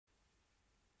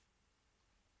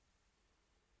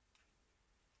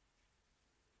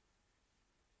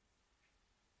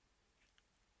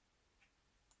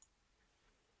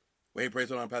Well, hey, praise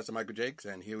the Lord, I'm Pastor Michael Jakes,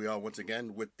 and here we are once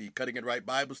again with the Cutting It Right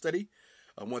Bible Study.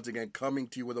 Once again, coming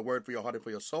to you with a word for your heart and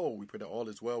for your soul. We pray that all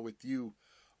is well with you.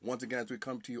 Once again, as we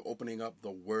come to you, opening up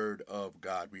the Word of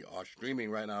God. We are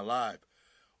streaming right now live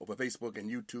over Facebook and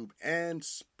YouTube and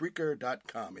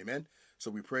Spreaker.com. Amen. So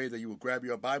we pray that you will grab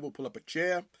your Bible, pull up a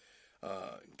chair,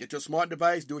 get your smart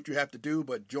device, do what you have to do,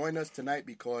 but join us tonight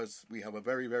because we have a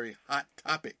very, very hot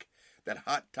topic. That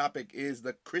hot topic is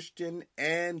the Christian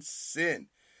and sin.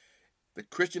 The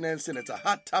Christian and sin. It's a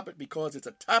hot topic because it's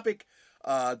a topic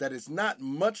that is not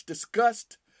much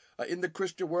discussed in the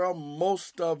Christian world.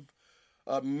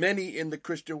 Many in the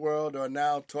Christian world are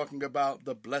now talking about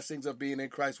the blessings of being in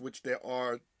Christ, which there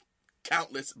are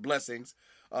countless blessings.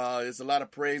 There's a lot of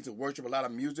praise and worship, a lot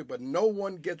of music, but no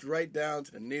one gets right down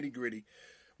to the nitty-gritty.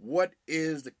 What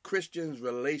is the Christian's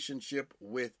relationship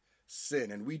with sin?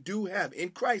 And we do have, in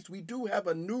Christ, we do have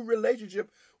a new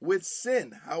relationship with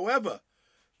sin. However,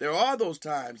 there are those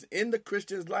times in the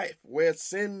Christian's life where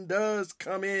sin does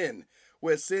come in,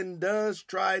 where sin does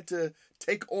try to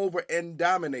take over and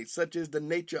dominate, such is the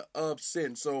nature of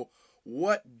sin. So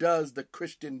what does the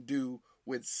Christian do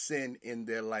with sin in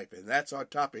their life? And that's our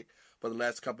topic for the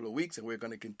last couple of weeks, and we're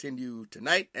going to continue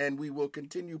tonight, and we will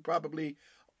continue probably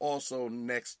also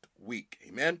next week.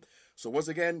 Amen. So once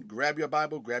again, grab your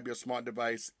Bible, grab your smart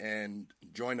device, and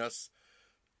join us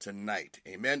tonight.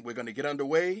 Amen. We're going to get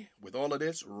underway with all of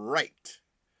this right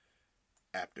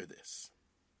after this.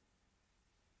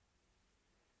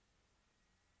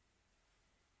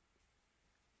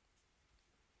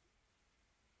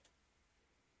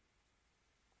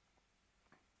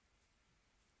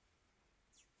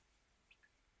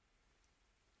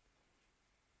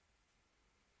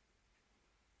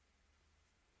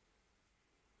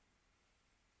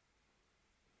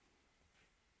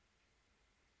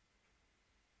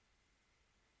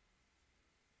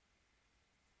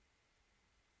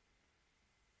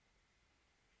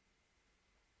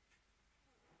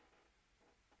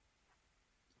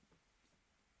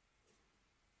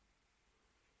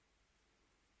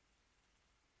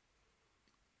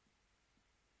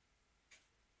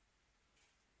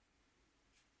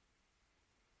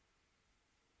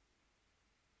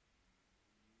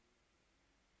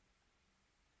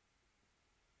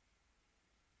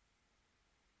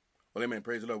 Well, amen.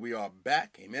 Praise the Lord. We are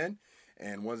back. Amen.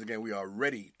 And once again, we are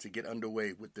ready to get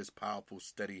underway with this powerful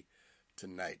study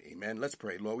tonight. Amen. Let's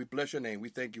pray. Lord, we bless your name. We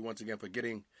thank you once again for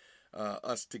getting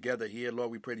us together here. Lord,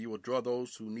 we pray that you will draw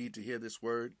those who need to hear this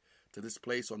word to this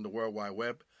place on the World Wide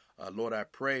Web. Lord, I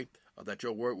pray that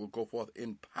your word will go forth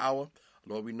in power.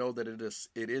 Lord, we know that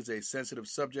it is a sensitive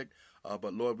subject,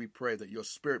 but Lord, we pray that your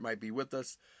spirit might be with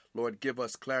us. Lord, give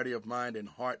us clarity of mind and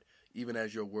heart, even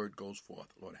as your word goes forth.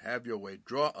 Lord, have your way.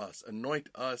 Draw us, anoint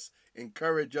us,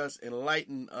 encourage us,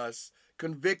 enlighten us,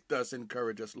 convict us,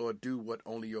 encourage us. Lord, do what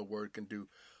only your word can do.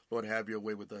 Lord, have your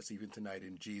way with us even tonight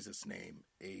in Jesus' name.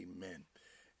 Amen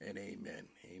and amen.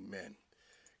 Amen.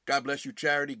 God bless you,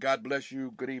 Charity. God bless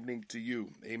you. Good evening to you.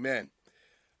 Amen.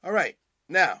 All right.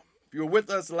 Now, if you were with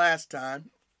us last time,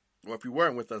 or if you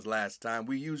weren't with us last time,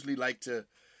 we usually like to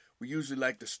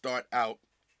start out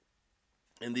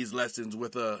in these lessons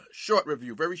with a short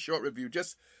review, very short review,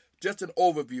 just an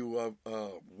overview of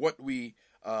what we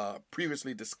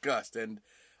previously discussed. And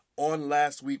on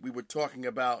last week, we were talking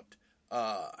about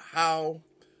how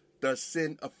does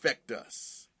sin affect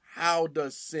us? How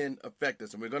does sin affect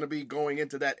us? And we're going to be going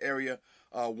into that area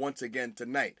once again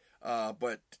tonight.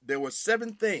 But there were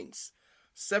seven things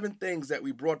that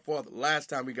we brought forth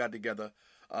last time we got together.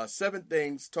 7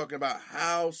 things talking about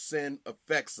how sin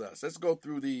affects us. Let's go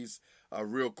through these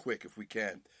real quick if we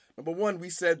can. Number 1, we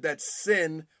said that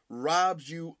sin robs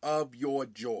you of your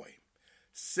joy.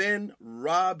 Sin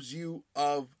robs you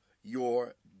of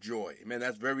your joy. Amen.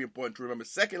 That's very important to remember.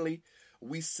 Secondly,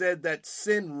 we said that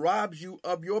sin robs you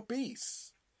of your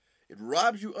peace. It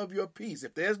robs you of your peace.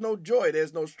 If there's no joy,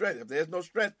 there's no strength. If there's no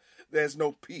strength, there's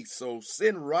no peace. So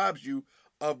sin robs you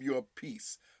of your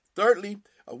peace. Thirdly,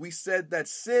 we said that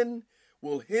sin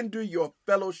will hinder your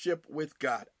fellowship with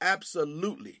God.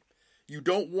 Absolutely. You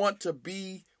don't want to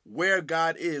be where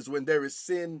God is when there is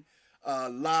sin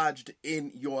lodged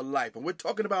in your life. And we're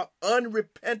talking about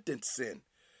unrepentant sin.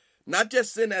 Not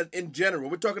just sin as in general.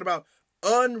 We're talking about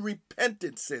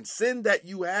unrepentant sin. Sin that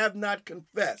you have not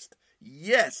confessed.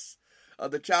 Yes,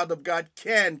 the child of God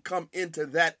can come into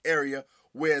that area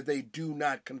where they do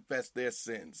not confess their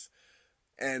sins.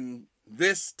 And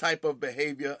this type of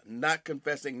behavior, not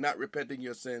confessing, not repenting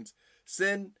your sins,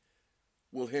 sin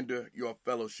will hinder your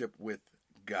fellowship with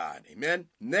God. Amen.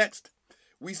 Next,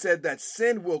 we said that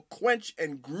sin will quench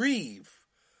and grieve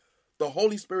the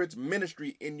Holy Spirit's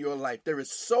ministry in your life. There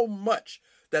is so much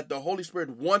that the Holy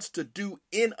Spirit wants to do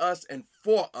in us and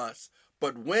for us.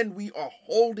 But when we are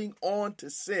holding on to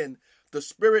sin, the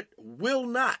Spirit will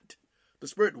not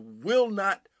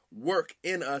work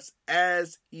in us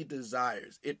as he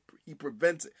desires. He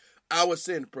prevents it. Our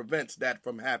sin prevents that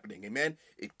from happening. Amen.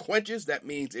 It quenches. That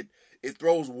means it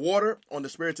throws water on the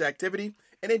Spirit's activity,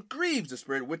 and it grieves the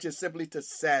Spirit, which is simply to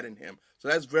sadden him. So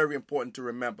that's very important to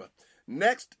remember.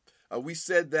 Next, we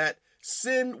said that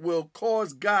sin will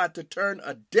cause God to turn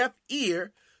a deaf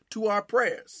ear to our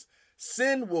prayers.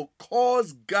 Sin will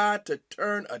cause God to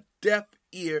turn a deaf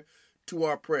ear to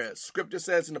our prayers. Scripture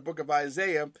says in the book of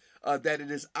Isaiah that it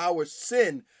is our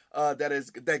sin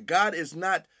that God is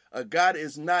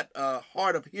not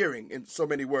hard of hearing, in so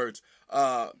many words,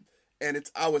 and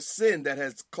it's our sin that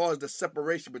has caused a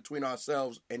separation between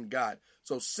ourselves and God.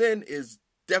 So sin is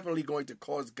definitely going to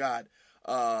cause God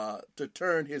to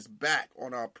turn his back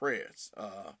on our prayers.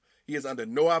 He is under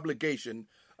no obligation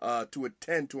to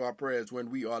attend to our prayers when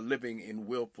we are living in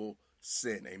willful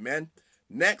sin. Amen.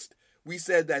 Next, we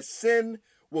said that sin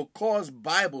will cause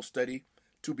Bible study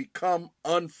to become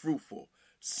unfruitful.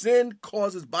 Sin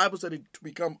causes Bible study to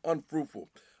become unfruitful.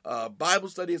 Bible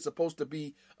study is supposed to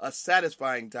be a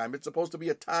satisfying time. It's supposed to be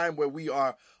a time where we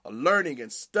are learning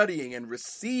and studying and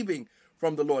receiving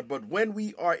from the Lord. But when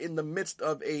we are in the midst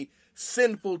of a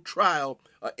sinful trial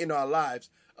in our lives,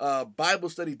 Bible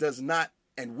study does not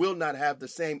and will not have the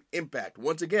same impact.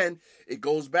 Once again, it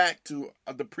goes back to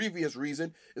the previous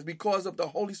reason, is because of the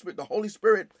Holy Spirit. The Holy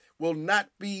Spirit will not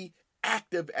be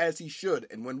active as he should.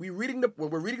 And when we're reading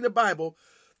the Bible,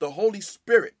 the Holy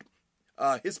Spirit,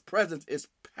 his presence is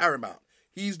paramount.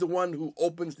 He's the one who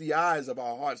opens the eyes of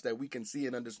our hearts that we can see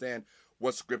and understand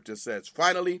what Scripture says.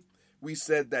 Finally, we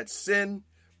said that sin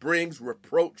brings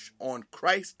reproach on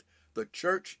Christ, the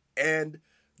church, and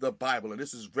the Bible. And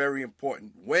this is very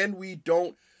important. When we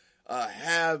don't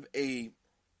have a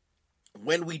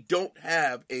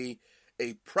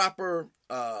proper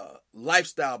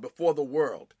lifestyle before the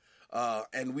world,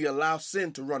 and we allow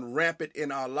sin to run rampant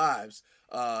in our lives,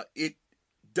 it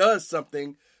does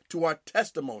something to our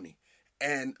testimony.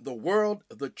 And the world,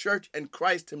 the church, and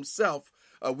Christ himself,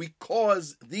 we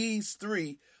cause these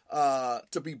three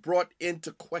to be brought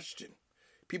into question.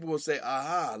 People will say,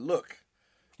 aha, look,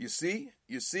 you see,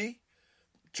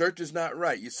 church is not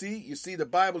right. You see, the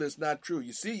Bible is not true.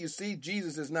 You see,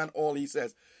 Jesus is not all he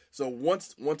says. So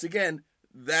once again,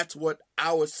 that's what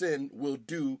our sin will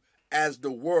do as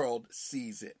the world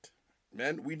sees it.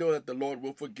 Man, we know that the Lord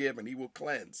will forgive and he will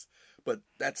cleanse, but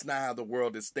that's not how the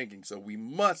world is thinking. So we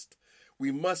must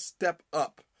step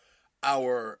up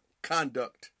our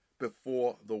conduct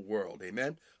before the world.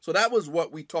 Amen. So that was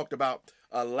what we talked about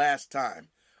last time.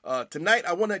 Tonight,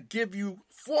 I want to give you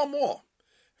 4 more.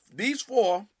 These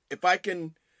 4, if I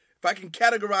can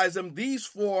categorize them, these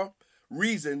 4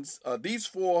 reasons, these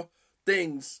 4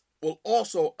 things will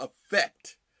also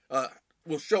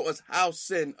will show us how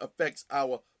sin affects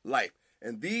our life.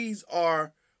 And these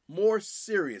are more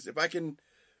serious. If I can,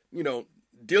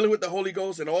 dealing with the Holy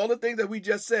Ghost and all the things that we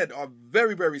just said are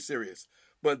very, very serious.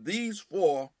 But these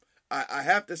 4, I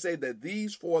have to say that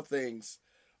these 4 things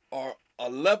are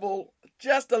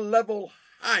just a level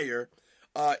higher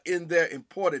in their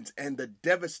importance and the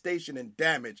devastation and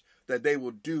damage that they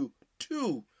will do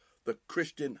to the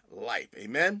Christian life.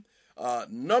 Amen.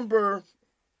 Number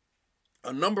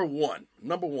one,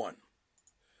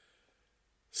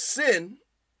 sin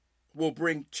will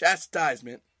bring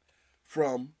chastisement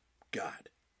from God.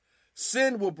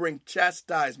 Sin will bring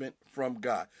chastisement from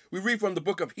God. We read from the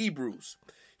book of Hebrews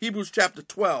chapter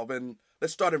 12, and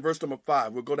let's start in verse number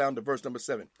 5. We'll go down to verse number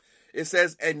 7. It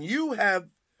says, "And you have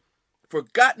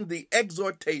forgotten the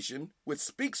exhortation which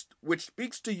speaks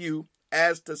to you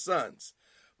as to sons.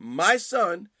 My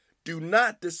son, do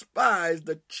not despise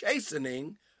the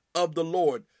chastening of the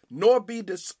Lord, nor be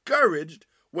discouraged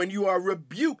when you are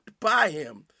rebuked by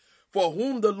him. For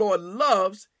whom the Lord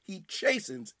loves, he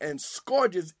chastens and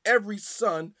scourges every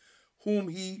son whom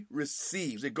he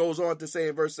receives." It goes on to say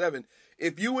in verse 7,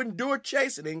 "If you endure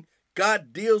chastening,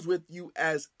 God deals with you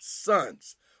as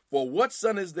sons. For what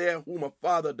son is there whom a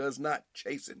father does not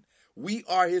chasten? We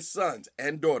are his sons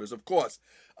and daughters," of course.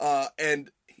 And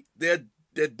there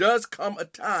does come a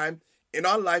time in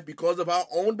our life, because of our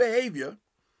own behavior,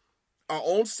 our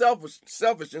own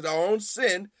selfishness, our own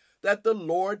sin, that the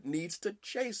Lord needs to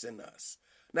chasten us.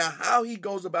 Now, how he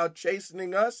goes about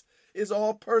chastening us is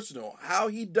all personal. How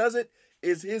he does it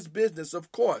is his business,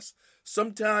 of course.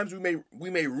 Sometimes we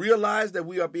may realize that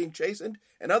we are being chastened,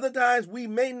 and other times we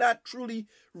may not truly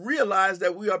realize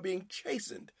that we are being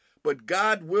chastened. but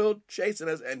God will chasten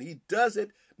us, and he does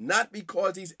it not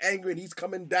because he's angry and he's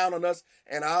coming down on us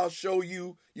and I'll show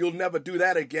you, you'll never do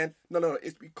that again. No,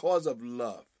 it's because of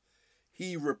love.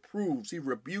 He reproves, he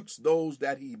rebukes those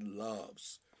that he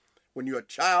loves. When your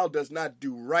child does not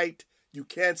do right, you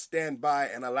can't stand by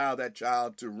and allow that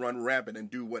child to run rampant and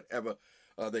do whatever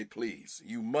they please.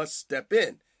 You must step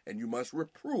in and you must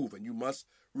reprove and you must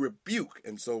rebuke.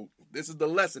 And so this is the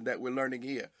lesson that we're learning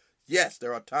here. Yes,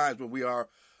 there are times when we are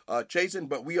chastened,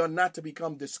 but we are not to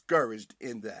become discouraged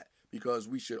in that, because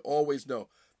we should always know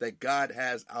that God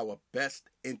has our best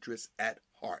interests at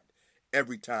heart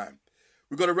every time.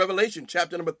 We go to Revelation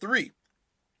chapter number 3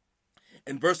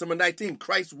 and verse number 19.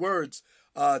 Christ's words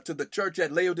to the church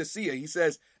at Laodicea. He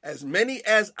says, as many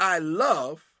as I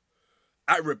love,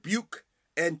 I rebuke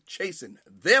and chasten.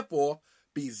 Therefore,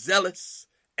 be zealous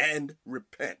and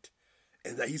repent.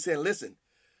 And he said, listen,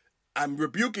 I'm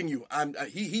rebuking you.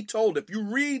 He told, if you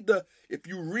read the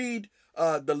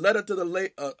letter to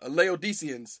the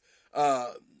Laodiceans,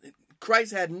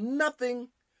 Christ had nothing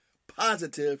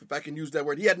positive, if I can use that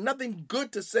word. He had nothing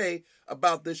good to say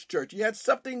about this church. He had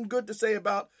something good to say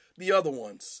about the other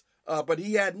ones, but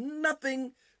he had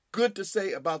nothing good to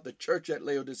say about the church at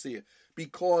Laodicea,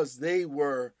 because they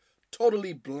were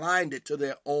totally blinded to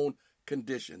their own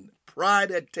condition. Pride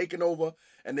had taken over,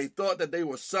 and they thought that they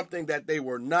were something that they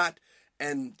were not,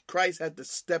 and Christ had to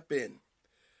step in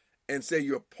and say,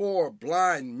 you're poor,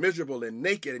 blind, miserable, and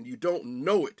naked, and you don't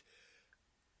know it.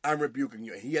 I'm rebuking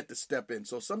you. And he had to step in.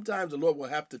 So sometimes the Lord will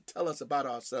have to tell us about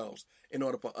ourselves in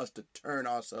order for us to turn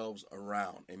ourselves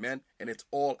around. Amen. And it's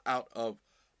all out of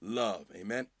love.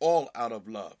 Amen. All out of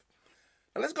love.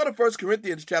 Now let's go to 1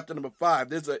 Corinthians chapter number 5.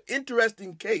 There's an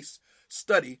interesting case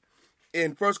study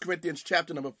in 1 Corinthians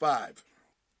chapter number 5.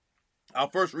 I'll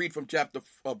first read from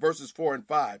verses 4 and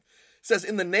 5. It says,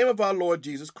 in the name of our Lord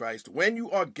Jesus Christ, when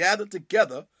you are gathered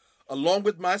together along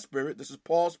with my spirit, this is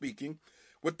Paul speaking,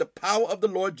 with the power of the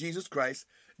Lord Jesus Christ,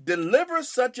 deliver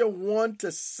such a one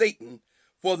to Satan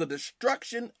for the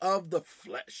destruction of the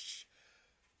flesh,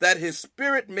 that his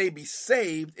spirit may be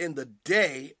saved in the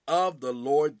day of the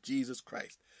Lord Jesus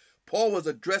Christ. Paul was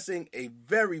addressing a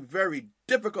very, very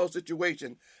difficult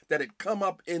situation that had come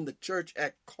up in the church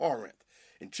at Corinth.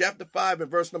 In chapter 5 and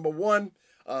verse number 1,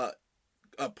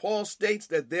 Paul states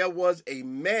that there was a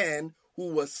man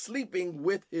who was sleeping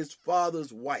with his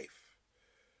father's wife.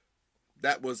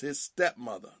 That was his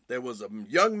stepmother. There was a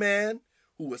young man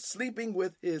who was sleeping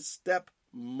with his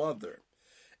stepmother.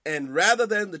 And rather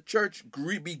than the church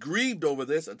be grieved over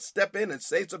this and step in and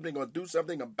say something or do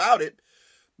something about it,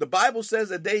 the Bible says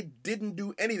that they didn't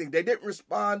do anything. They didn't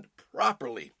respond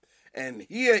properly. And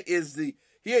here is the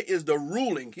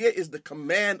ruling, here is the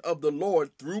command of the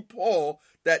Lord through Paul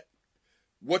that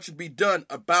what should be done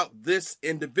about this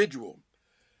individual.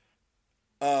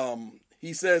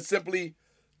 He says simply,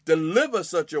 deliver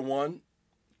such a one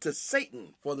to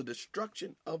Satan for the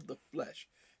destruction of the flesh.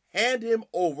 Hand him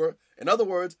over. In other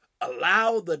words,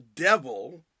 allow the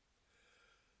devil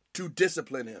to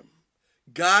discipline him.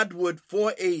 God would,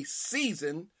 for a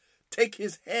season, take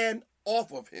his hand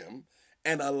off of him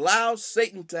and allow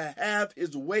Satan to have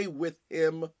his way with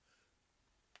him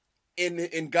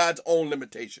in God's own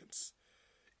limitations.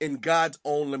 In God's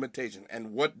own limitation.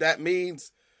 And what that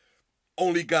means,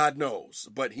 only God knows.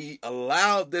 But he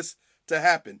allowed this to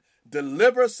happen.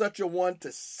 Deliver such a one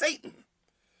to Satan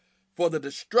for the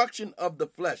destruction of the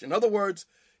flesh. In other words,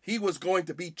 he was going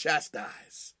to be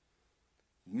chastised.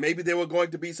 Maybe there were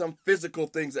going to be some physical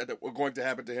things that were going to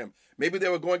happen to him. Maybe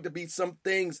there were going to be some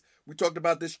things, we talked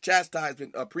about this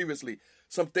chastisement previously,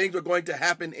 some things were going to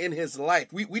happen in his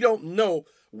life. We don't know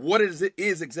what it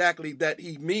is exactly that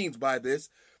he means by this,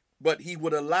 but he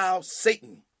would allow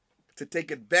Satan to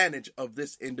take advantage of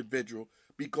this individual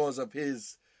because of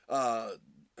his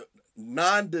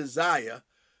non-desire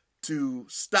to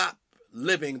stop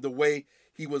living the way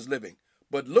he was living.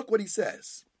 But look what he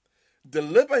says.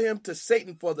 Deliver him to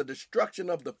Satan for the destruction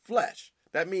of the flesh.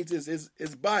 That means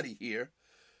his body here,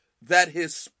 that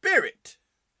his spirit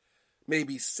may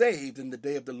be saved in the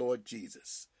day of the Lord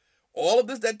Jesus. All of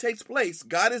this that takes place,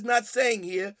 God is not saying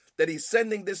here that he's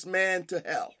sending this man to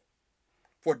hell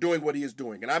for doing what he is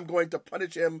doing. And I'm going to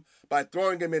punish him by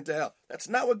throwing him into hell. That's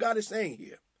not what God is saying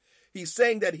here. He's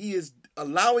saying that he is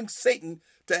allowing Satan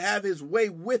to have his way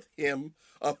with him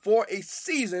for a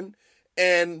season,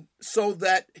 and so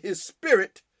that his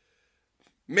spirit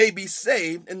may be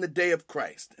saved in the day of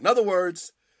Christ. In other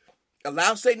words,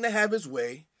 allow Satan to have his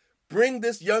way, bring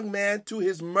this young man to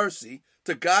his mercy,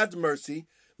 to God's mercy,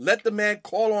 let the man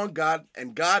call on God,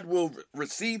 and God will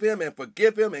receive him and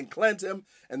forgive him and cleanse him,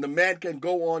 and the man can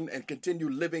go on and continue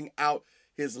living out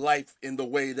his life in the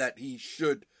way that he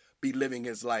should be living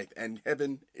his life, and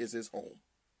heaven is his home.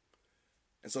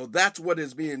 And so that's what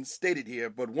is being stated here.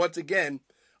 But once again,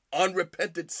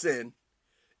 unrepented sin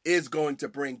is going to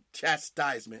bring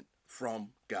chastisement from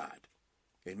God.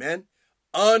 Amen?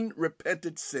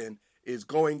 Unrepented sin is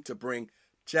going to bring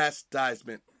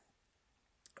chastisement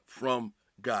from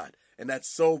God. And that's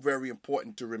so very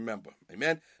important to remember.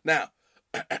 Amen? Now,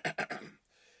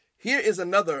 here's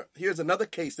another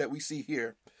case that we see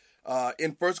here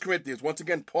in 1 Corinthians. Once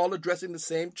again, Paul addressing the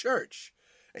same church.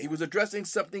 He was addressing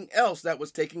something else that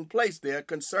was taking place there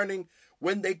concerning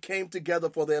when they came together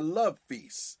for their love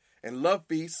feasts. And love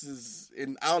feasts is,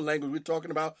 in our language, we're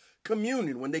talking about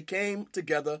communion, when they came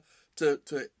together to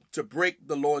break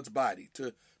the Lord's body,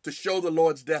 to show the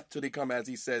Lord's death till they come, as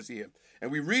he says here.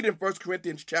 And we read in 1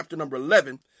 Corinthians chapter number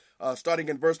 11, starting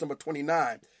in verse number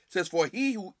 29, it says, "For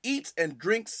he who eats and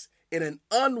drinks in an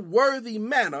unworthy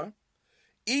manner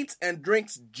eats and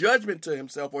drinks judgment to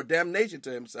himself, or damnation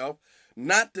to himself,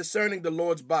 not discerning the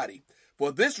Lord's body.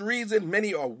 For this reason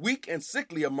many are weak and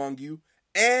sickly among you,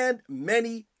 and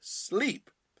many sleep.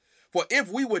 For if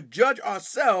we would judge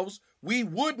ourselves, we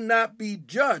would not be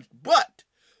judged. But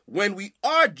when we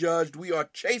are judged, we are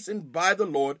chastened by the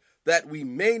Lord, that we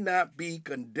may not be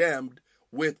condemned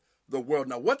with the world."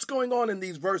 Now, what's going on in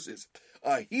these verses?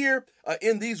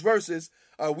 In these verses,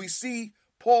 we see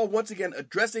Paul once again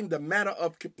addressing the manner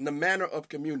of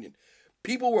communion.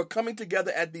 People were coming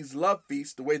together at these love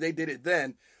feasts, the way they did it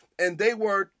then, and they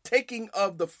were taking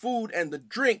of the food and the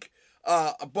drink,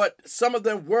 but some of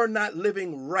them were not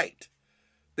living right.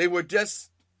 They were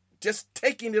just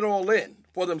taking it all in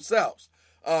for themselves.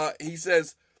 He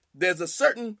says there's a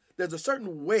certain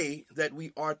way that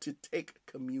we are to take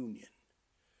communion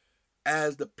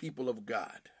as the people of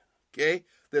God. Okay?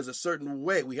 There's a certain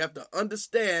way. We have to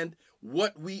understand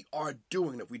what we are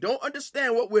doing. If we don't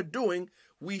understand what we're doing,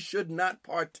 we should not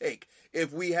partake.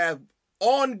 If we have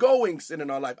ongoing sin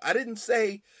in our life, I didn't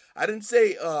say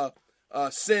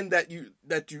sin that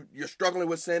you're struggling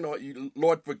with sin, or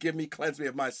Lord, forgive me, cleanse me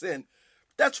of my sin.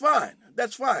 That's fine.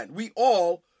 That's fine. We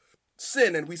all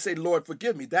sin and we say, Lord,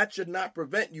 forgive me. That should not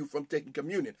prevent you from taking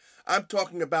communion. I'm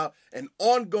talking about an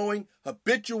ongoing,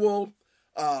 habitual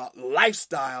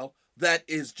lifestyle that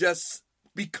is just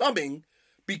becoming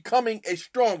a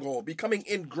stronghold, becoming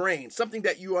ingrained, something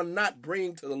that you are not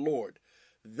bringing to the Lord.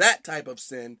 That type of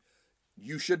sin,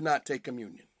 you should not take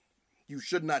communion. You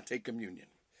should not take communion.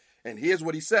 And here's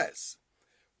what he says.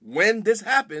 When this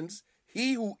happens,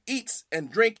 he who eats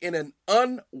and drink in an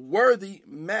unworthy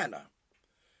manner.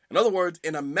 In other words,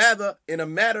 in a matter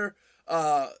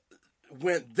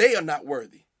when they are not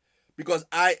worthy. Because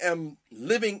I am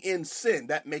living in sin,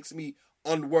 that makes me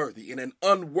unworthy, in an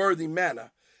unworthy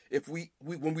manner. If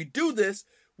when we do this,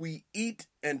 we eat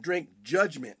and drink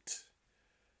judgment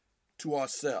to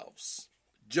ourselves.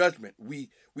 Judgment. We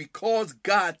cause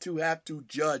God to have to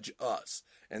judge us.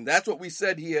 And that's what we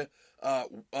said here.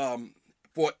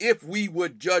 For if we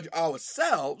would judge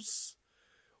ourselves,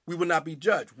 we would not be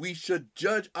judged. We should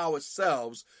judge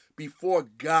ourselves before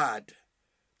God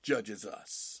judges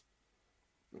us.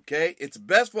 Okay? It's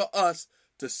best for us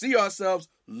to see ourselves,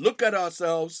 look at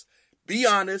ourselves, be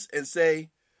honest, and say,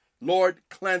 Lord,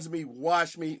 cleanse me,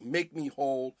 wash me, make me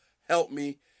whole, help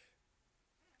me,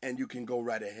 and you can go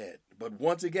right ahead. But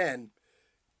once again,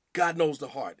 God knows the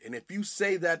heart. And if you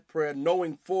say that prayer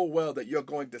knowing full well that you're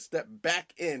going to step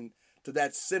back in to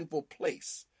that sinful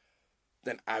place,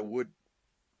 then I would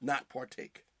not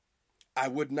partake. I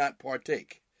would not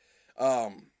partake.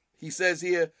 He says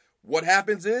here, what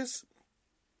happens is,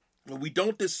 when we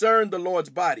don't discern the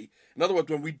Lord's body, in other words,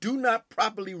 when we do not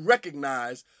properly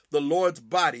recognize the Lord's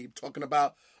body, talking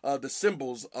about the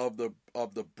symbols of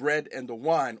the bread and the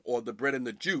wine, or the bread and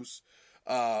the juice,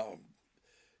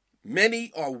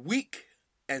 many are weak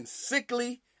and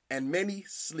sickly, and many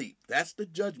sleep. That's the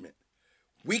judgment.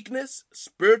 Weakness,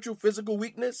 spiritual, physical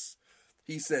weakness.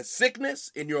 He says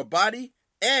sickness in your body,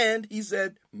 and he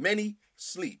said many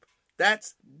sleep.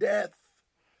 That's death.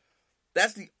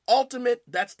 That's the ultimate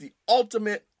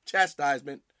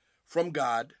chastisement from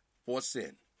God for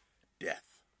sin.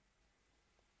 Death.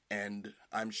 And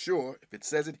I'm sure, if it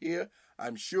says it here,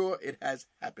 I'm sure it has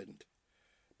happened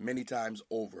many times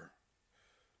over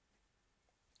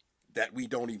that we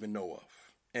don't even know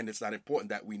of. And it's not important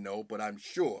that we know, but I'm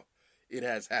sure it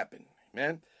has happened.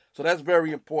 Amen? So that's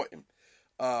very important.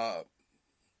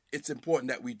 It's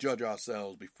important that we judge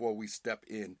ourselves before we step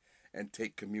in and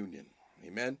take communion.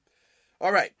 Amen?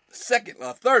 All right.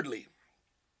 Thirdly.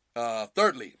 Okay,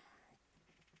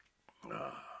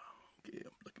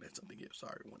 I'm looking at something here.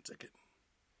 Sorry, 1 second.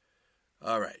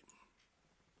 All right.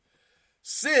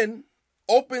 sin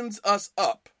opens us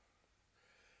up.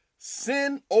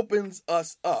 Sin opens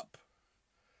us up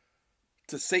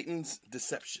to Satan's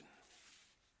deception.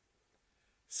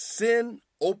 Sin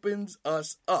opens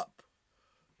us up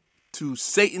to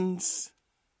Satan's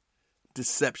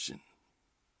deception.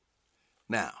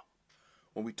 Now,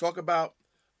 when we talk about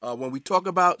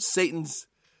Satan's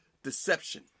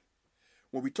deception,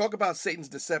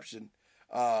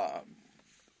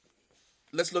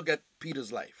 let's look at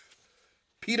Peter's life.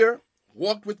 Peter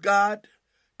walked with God,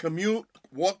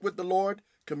 walked with the Lord,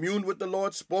 communed with the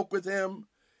Lord, spoke with him.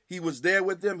 He was there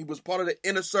with them. He was part of the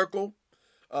inner circle,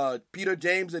 Peter,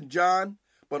 James, and John.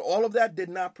 But all of that did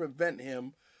not prevent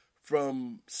him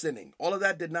from sinning. All of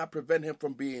that did not prevent him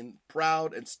from being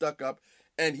proud and stuck up,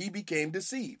 and he became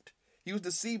deceived. He was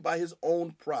deceived by his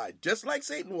own pride, just like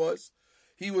Satan was.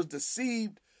 He was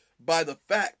deceived by the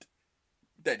fact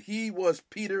that he was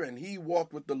Peter and he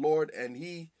walked with the Lord, and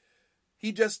he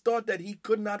just thought that he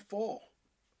could not fall.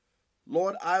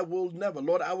 Lord, I will never.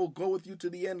 Lord, I will go with you to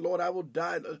the end. Lord, I will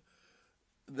die.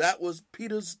 That was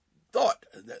Peter's thought.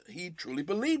 That he truly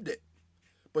believed it.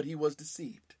 But he was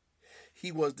deceived.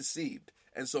 He was deceived.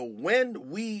 And so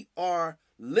when we are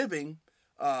living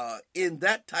in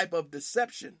that type of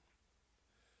deception,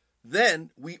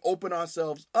 then we open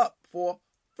ourselves up for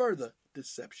further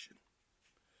deception.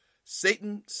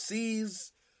 Satan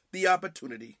sees the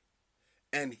opportunity,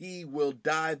 and he will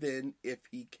dive in if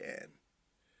he can.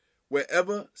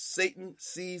 Wherever Satan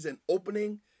sees an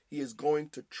opening, he is going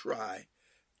to try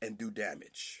and do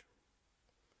damage.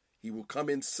 He will come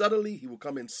in subtly, he will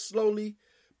come in slowly,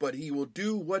 but he will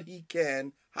do what he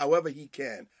can, however he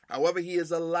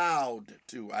is allowed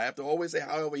to. I have to always say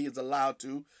however he is allowed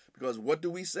to, because what do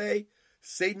we say?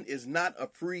 Satan is not a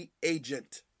free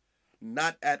agent.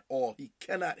 Not at all. He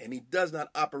cannot and he does not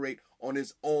operate on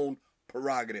his own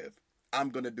prerogative. I'm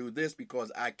going to do this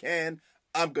because I can.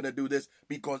 I'm going to do this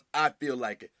because I feel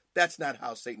like it. That's not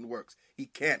how Satan works. He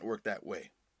can't work that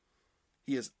way.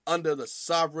 He is under the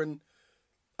sovereign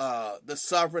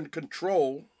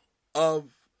control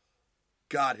of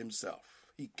God himself.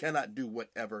 He cannot do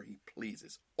whatever he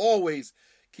pleases. Always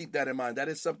keep that in mind. That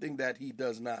is something that he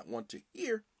does not want to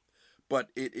hear, but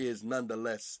it is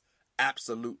nonetheless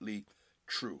absolutely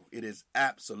true. It is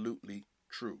absolutely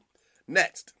true.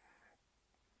 Next,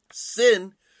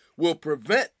 sin will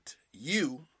prevent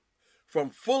you from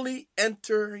fully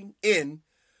entering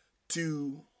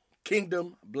into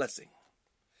kingdom blessing.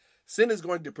 Sin is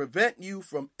going to prevent you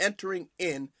from entering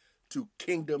into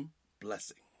kingdom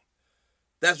blessing.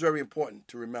 That's very important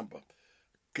to remember.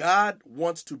 God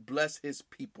wants to bless his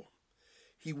people.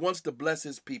 He wants to bless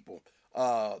his people.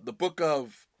 The book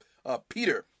of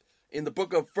Peter, in the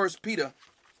book of 1 Peter,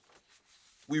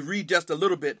 we read just a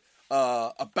little bit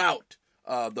about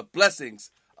the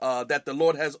blessings that the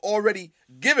Lord has already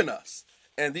given us.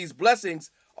 And these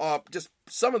blessings are just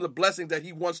some of the blessings that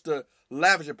he wants to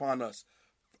lavish upon us.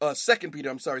 2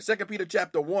 Peter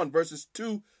chapter 1, verses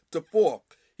 2 to 4.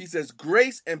 He says,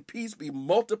 grace and peace be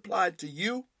multiplied to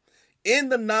you in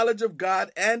the knowledge of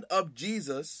God and of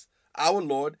Jesus, our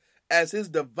Lord, as his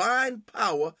divine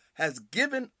power has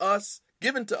given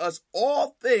to us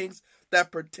all things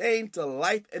that pertain to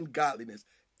life and godliness.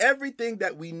 Everything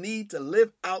that we need to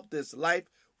live out this life,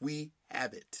 we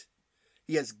have it.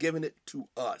 He has given it to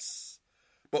us.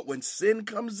 But when sin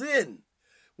comes in,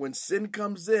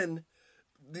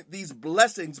 these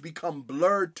blessings become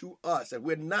blurred to us, and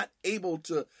we're not able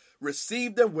to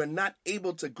receive them. We're not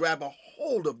able to grab a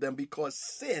hold of them because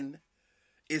sin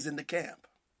is in the camp.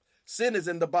 Sin is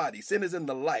in the body. Sin is in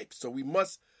the life. So we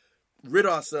must rid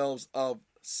ourselves of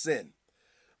sin.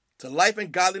 To life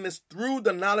and godliness through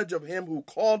the knowledge of him who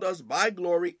called us by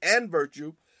glory and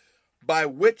virtue, by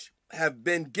which have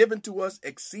been given to us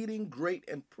exceeding great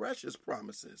and precious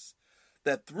promises,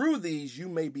 that through these you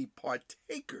may be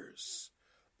partakers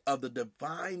of the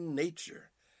divine nature,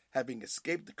 having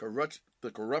escaped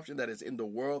the corruption that is in the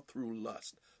world through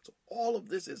lust. So all of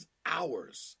this is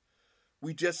ours.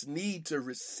 We just need to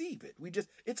receive it.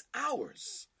 It's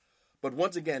ours. But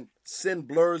once again, sin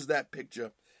blurs that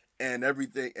picture and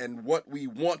everything, and what we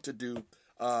want to do,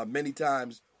 many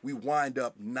times we wind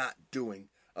up not doing.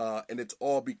 And it's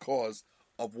all because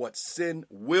of what sin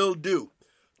will do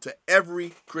to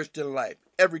every Christian life.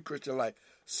 Every Christian life,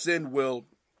 sin will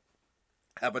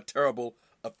have a terrible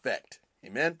effect.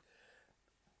 Amen.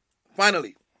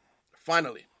 Finally,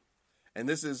 and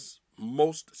this is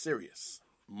most serious,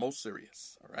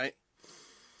 all right?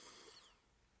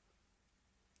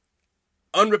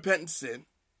 Unrepentant sin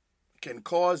can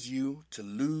cause you to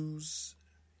lose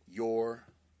your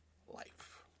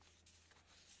life.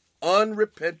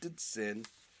 Unrepentant sin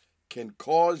can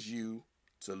cause you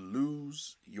to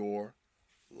lose your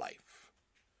life.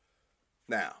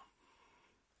 Now,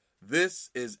 this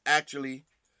is actually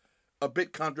a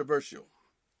bit controversial.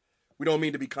 We don't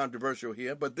mean to be controversial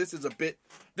here, but this is a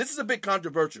bit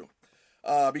controversial.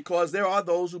 Because there are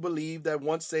those who believe that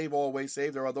once saved, always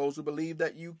saved. There are those who believe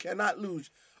that you cannot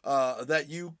lose, that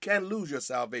you can lose your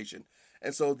salvation.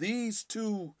 And so these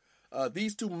two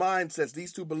mindsets,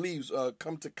 these two beliefs,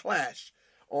 come to clash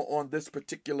on this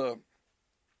particular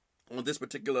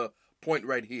point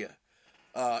right here.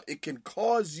 It can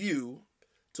cause you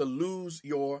to lose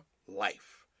your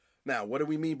life. Now, what do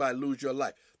we mean by lose your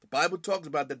life? The Bible talks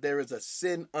about that there is a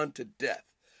sin unto death.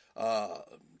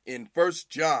 In 1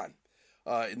 John.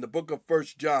 In the book of 1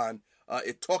 John,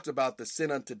 it talks about the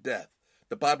sin unto death.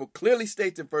 The Bible clearly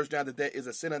states in 1 John that there is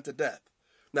a sin unto death.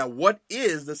 Now, what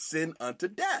is the sin unto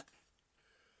death?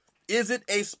 Is it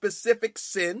a specific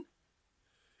sin?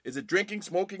 Is it drinking,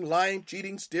 smoking, lying,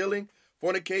 cheating, stealing,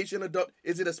 fornication, adult?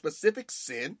 Is it a specific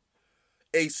sin?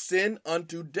 A sin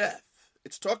unto death.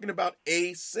 It's talking about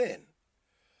a sin.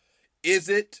 Is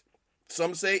it,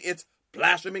 some say it's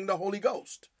blaspheming the Holy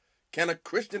Ghost. Can a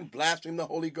Christian blaspheme the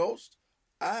Holy Ghost?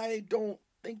 I don't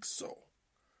think so.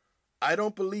 I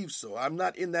don't believe so. I'm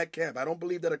not in that camp. I don't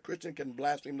believe that a Christian can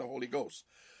blaspheme the Holy Ghost.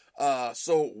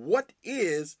 So what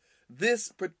is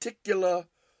this particular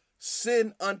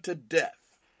sin unto death?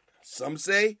 Some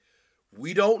say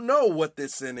we don't know what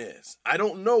this sin is. I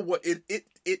don't know what it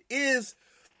is.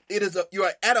 You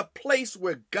are at a place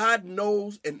where God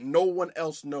knows and no one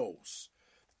else knows.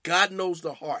 God knows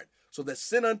the heart. So the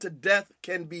sin unto death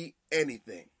can be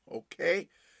anything. Okay?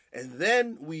 And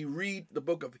then we read the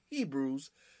book of Hebrews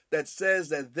that says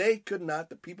that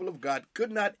the people of God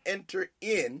could not enter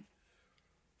in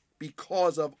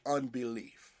because of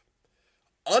unbelief.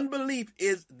 Unbelief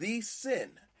is the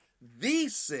sin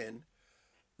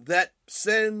that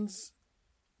sends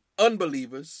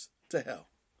unbelievers to hell.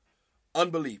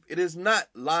 Unbelief. It is not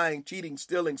lying, cheating,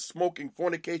 stealing, smoking,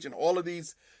 fornication, all of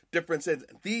these different sins.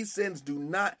 These sins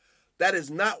that is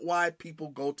not why people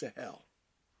go to hell.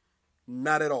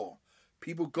 Not at all.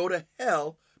 People go to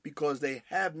hell because they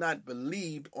have not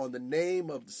believed on the name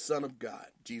of the Son of God,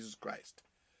 Jesus Christ.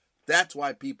 That's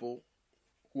why people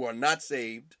who are not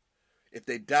saved, if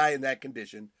they die in that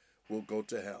condition, will go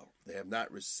to hell. They have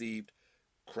not received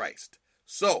Christ.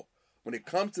 So, when it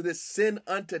comes to this sin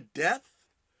unto death,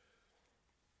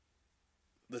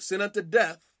 the sin unto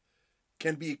death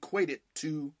can be equated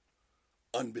to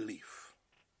unbelief.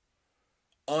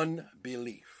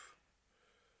 Unbelief.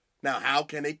 Now, how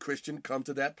can a Christian come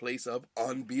to that place of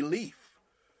unbelief?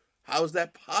 How is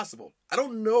that possible? I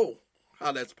don't know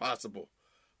how that's possible.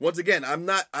 Once again, I'm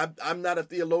not a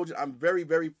theologian. I'm very,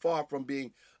 very far from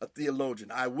being a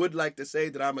theologian. I would like to say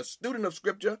that I'm a student of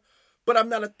Scripture, but I'm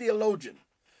not a theologian.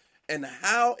 And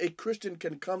how a Christian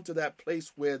can come to that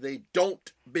place where they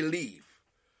don't believe.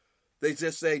 They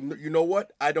just say, you know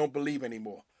what? I don't believe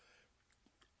anymore.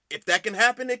 If that can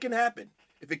happen, it can happen.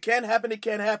 If it can't happen, it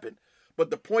can't happen. But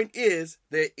the point is,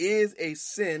 there is a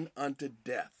sin unto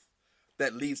death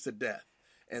that leads to death.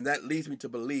 And that leads me to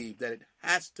believe that it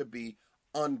has to be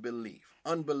unbelief.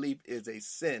 Unbelief is a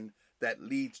sin that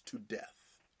leads to death.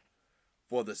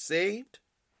 For the saved,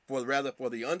 for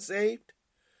the unsaved,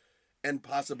 and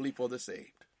possibly for the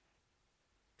saved.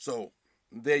 So,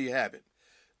 there you have it.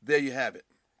 There you have it.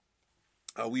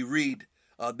 We read,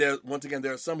 there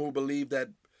are some who believe that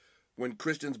when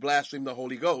Christians blaspheme the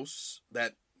Holy Ghost,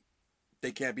 that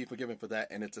they can't be forgiven for that,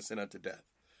 and it's a sin unto death.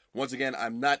 Once again,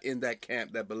 I'm not in that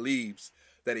camp that believes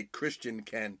that a Christian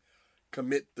can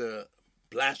commit the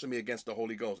blasphemy against the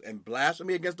Holy Ghost. And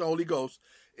blasphemy against the Holy Ghost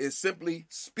is simply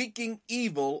speaking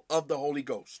evil of the Holy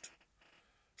Ghost.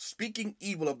 Speaking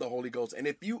evil of the Holy Ghost. And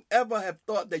if you ever have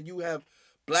thought that you have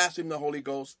blasphemed the Holy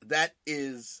Ghost, that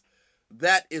is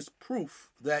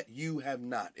proof that you have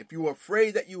not. If you are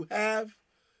afraid that you have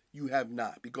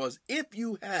not. Because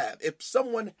if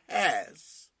someone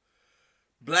has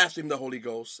blasphemed the Holy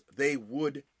Ghost, they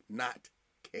would not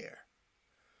care.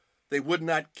 They would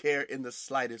not care in the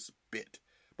slightest bit.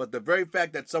 But the very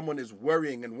fact that someone is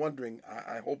worrying and wondering,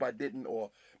 I hope I didn't,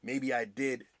 or maybe I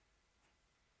did,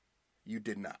 you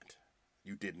did not.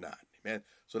 You did not. Amen.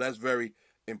 So that's very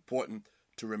important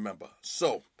to remember.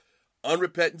 So,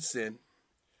 unrepentant sin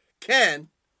can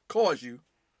cause you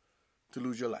to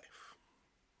lose your life.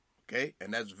 Okay?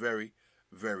 And that's very,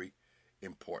 very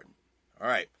important. All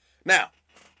right. Now,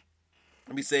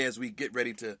 let me say as we get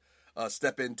ready to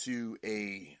step into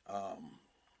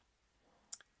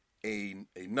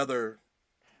another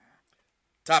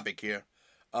topic here,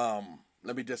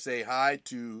 let me just say hi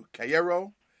to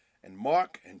Cairo and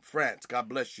Mark and France. God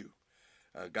bless you.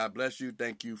 God bless you.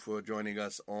 Thank you for joining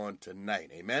us on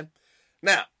tonight. Amen.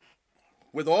 Now,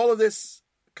 with all of this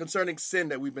concerning sin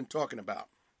that we've been talking about,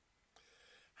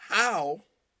 how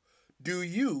do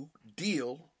you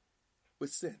deal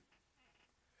with sin?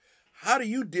 How do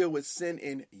you deal with sin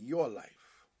in your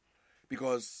life?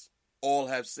 Because all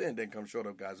have sinned and come short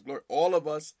of God's glory. All of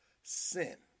us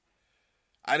sin.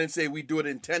 I didn't say we do it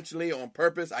intentionally on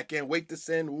purpose. I can't wait to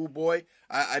sin. Ooh, boy.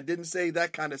 I didn't say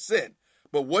that kind of sin.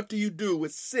 But what do you do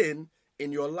with sin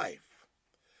in your life?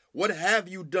 What have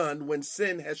you done when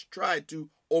sin has tried to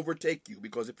overtake you?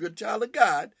 Because if you're a child of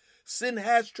God, sin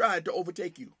has tried to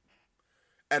overtake you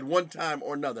at one time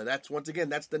or another. That's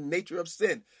the nature of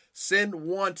sin. Sin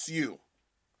wants you.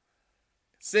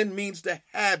 Sin means to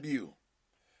have you.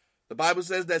 The Bible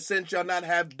says that sin shall not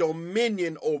have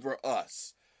dominion over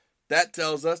us.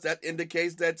 That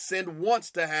indicates that sin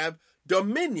wants to have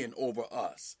dominion over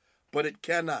us, but it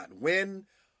cannot. When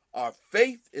our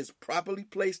faith is properly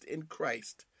placed in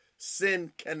Christ,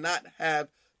 sin cannot have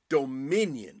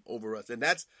dominion over us. And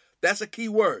that's a key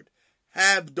word.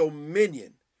 Have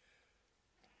dominion.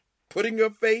 Putting your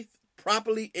faith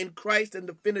properly in Christ and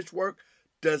the finished work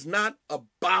does not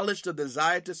abolish the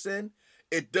desire to sin.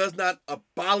 It does not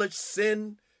abolish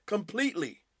sin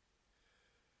completely.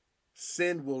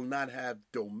 Sin will not have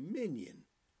dominion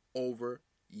over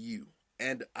you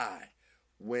and I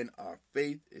when our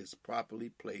faith is properly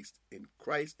placed in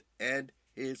Christ and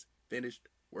his finished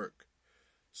work.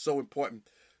 So important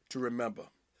to remember.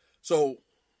 So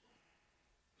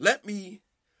let me,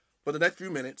 for the next few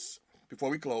minutes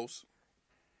before we close,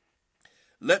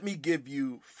 let me give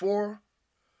you 4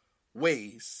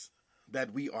 ways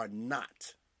that we are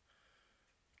not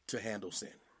to handle sin.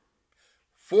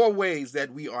 4 ways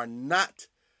that we are not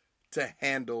to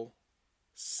handle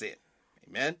sin.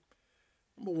 Amen.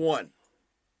 Number 1,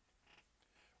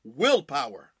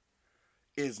 willpower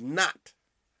is not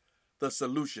the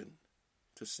solution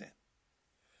to sin.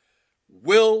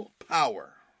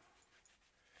 Willpower.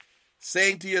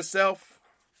 Saying to yourself,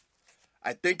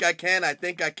 I think I can.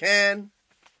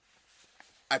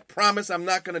 I promise I'm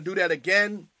not going to do that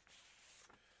again.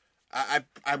 I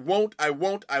won't.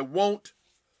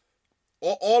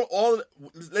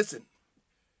 Listen,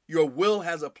 your will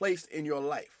has a place in your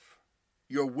life.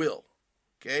 Your will,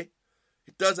 okay?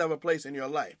 It does have a place in your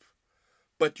life.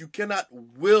 But you cannot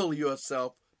will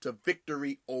yourself to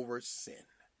victory over sin.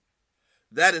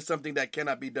 That is something that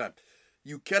cannot be done.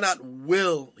 You cannot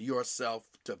will yourself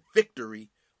to victory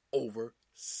over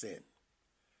sin.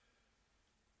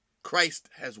 Christ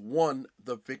has won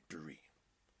the victory.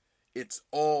 It's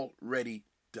already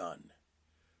done.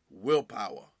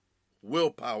 Willpower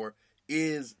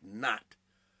is not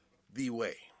the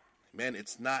way. Man,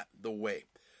 it's not the way.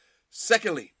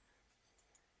 Secondly,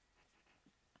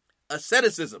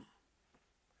 asceticism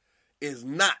is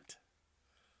not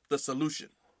the solution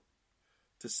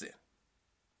to sin.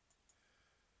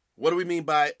 What do we mean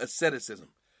by asceticism?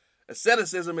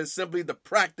 Asceticism is simply the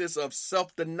practice of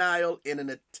self-denial in an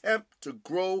attempt to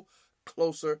grow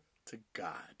closer to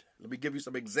God. Let me give you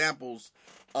some examples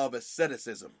of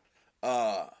asceticism.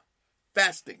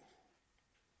 Fasting,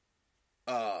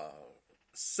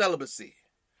 celibacy,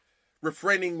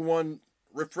 refraining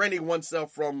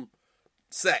oneself from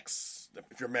sex,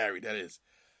 if you're married, that is,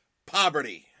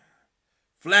 poverty,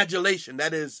 flagellation,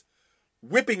 that is,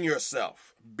 whipping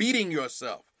yourself, beating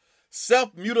yourself,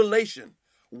 self-mutilation,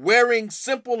 wearing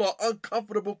simple or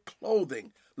uncomfortable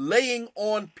clothing, laying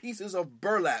on pieces of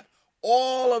burlap.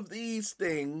 All of these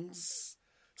things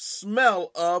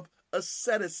smell of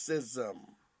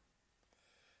asceticism.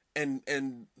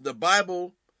 And the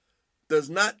Bible does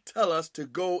not tell us to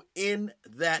go in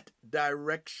that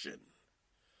direction.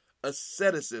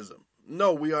 Asceticism.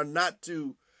 No, we are not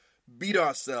to beat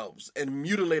ourselves and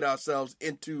mutilate ourselves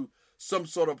into some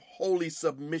sort of holy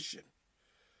submission.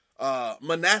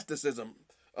 Monasticism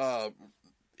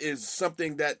is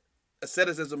something that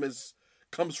asceticism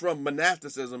comes from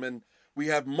monasticism, and we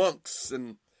have monks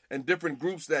and different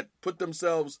groups that put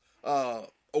themselves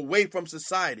away from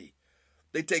society.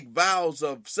 They take vows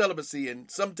of celibacy,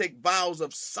 and some take vows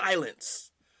of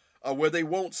silence, where they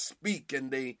won't speak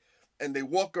and they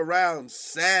walk around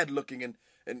sad looking,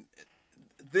 and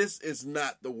this is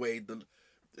not the way.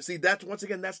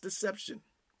 That's deception.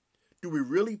 Do we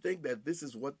really think that this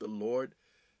is what the Lord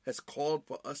has called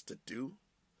for us to do?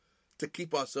 To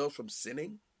keep ourselves from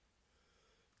sinning?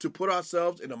 To put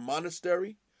ourselves in a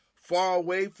monastery, far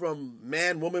away from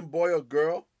man, woman, boy, or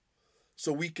girl,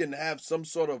 so we can have some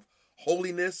sort of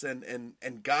holiness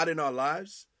and God in our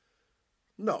lives?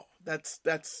 No, that's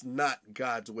not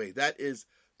God's way. That is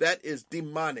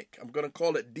demonic. I'm going to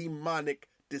call it demonic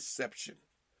deception.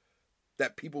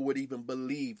 that people would even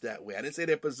believe that way. I didn't say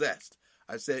they're possessed.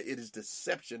 I said it is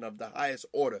deception of the highest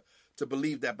order to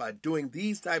believe that by doing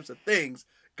these types of things,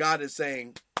 God is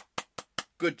saying,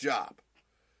 good job.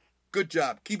 Good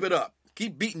job. Keep it up.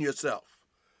 Keep beating yourself.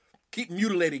 Keep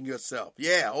mutilating yourself.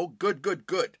 Yeah. Oh, good, good,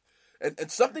 good. And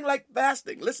something like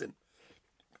fasting. Listen,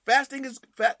 fasting is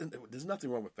there's nothing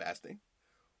wrong with fasting.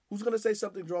 Who's going to say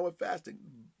something's wrong with fasting?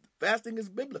 Fasting is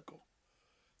biblical.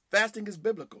 Fasting is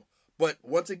biblical. But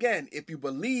once again, if you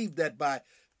believe that by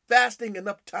fasting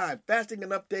enough time, fasting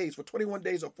enough days for 21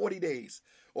 days or 40 days,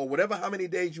 or whatever how many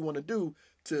days you want to do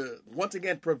to, once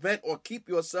again, prevent or keep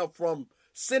yourself from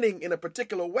sinning in a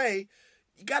particular way,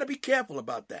 you got to be careful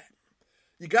about that.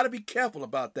 You got to be careful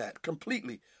about that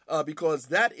completely, because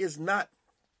that is not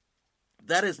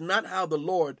how the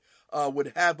Lord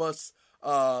would have us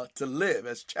to live.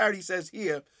 As Charity says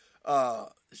here,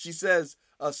 she says,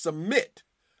 submit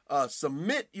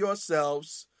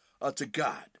yourselves to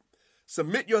God.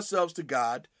 Submit yourselves to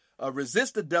God.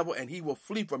 Resist the devil, and he will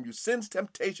flee from you. Sin's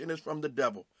temptation is from the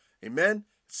devil. Amen.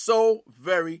 So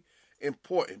very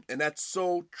important, and that's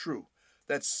so true.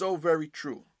 That's so very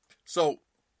true. So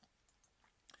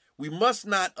we must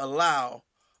not allow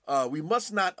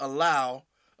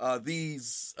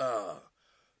these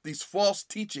false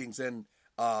teachings and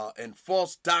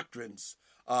false doctrines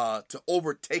to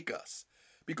overtake us,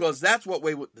 because that's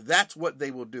what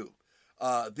they will do.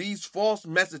 These false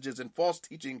messages and false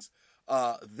teachings,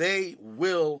 they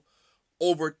will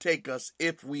overtake us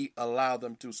if we allow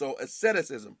them to. So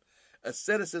asceticism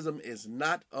is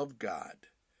not of God.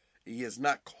 He has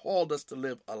not called us to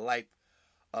live a life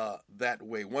that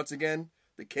way. Once again,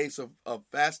 the case of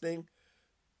fasting,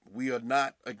 we are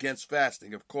not against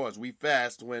fasting. Of course, we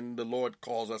fast when the Lord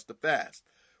calls us to fast.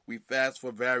 We fast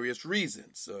for various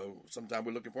reasons. So sometimes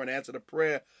we're looking for an answer to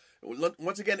prayer.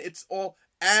 Once again, it's all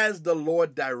as the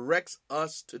Lord directs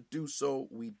us to do so,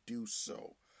 we do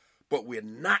so. But we're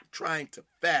not trying to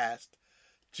fast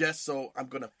just so I'm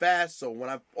going to fast. So when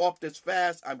I'm off this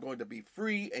fast, I'm going to be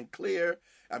free and clear.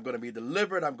 I'm going to be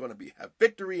delivered. I'm going to have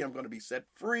victory. I'm going to be set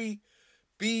free.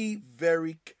 Be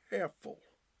very careful.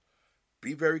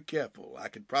 Be very careful. I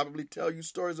could probably tell you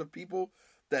stories of people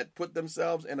that put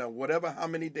themselves in a whatever how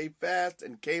many day fast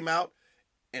and came out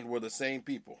and were the same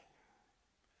people.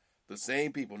 The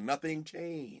same people. Nothing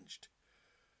changed.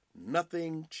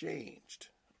 Nothing changed.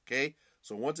 Okay?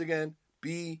 So once again,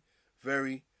 be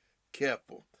very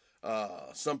careful.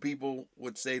 Some people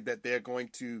would say that they're going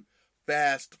to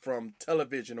fast from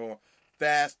television or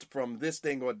fast from this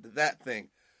thing or that thing.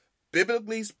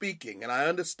 Biblically speaking, and I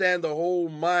understand the whole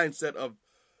mindset of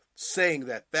saying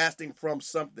that, fasting from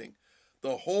something.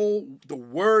 The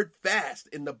word fast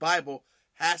in the Bible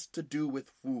has to do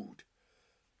with food.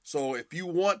 So if you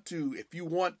want to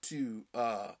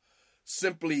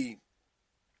simply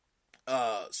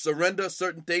surrender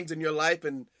certain things in your life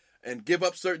and give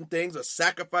up certain things or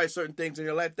sacrifice certain things in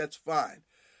your life, that's fine.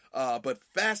 But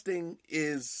fasting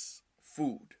is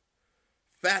food.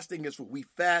 Fasting is food. We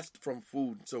fast from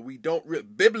food. So we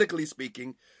don't, biblically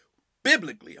speaking,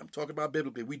 I'm talking about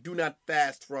biblically, we do not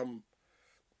fast from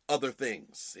other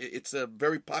things. It's a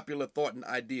very popular thought and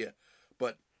idea.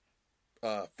 But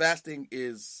fasting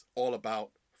is all about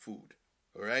food.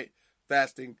 All right?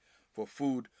 Fasting for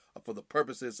food, for the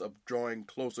purposes of drawing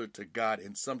closer to God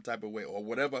in some type of way, or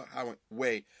whatever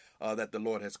way that the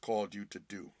Lord has called you to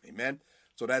do. Amen?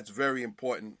 So that's very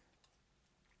important.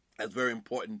 That's very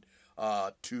important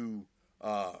to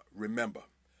remember.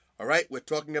 All right? We're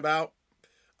talking about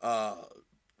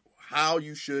how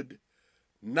you should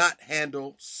not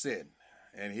handle sin.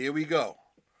 And here we go.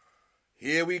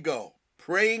 Here we go.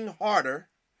 Praying harder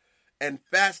and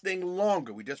fasting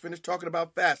longer. We just finished talking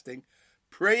about fasting.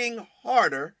 Praying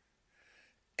harder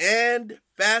and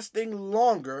fasting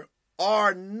longer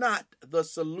are not the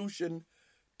solution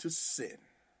to sin.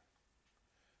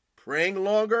 Praying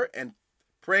harder and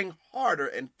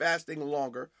fasting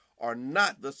longer are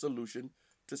not the solution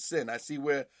to sin. I see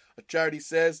where Charity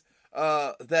says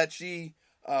that she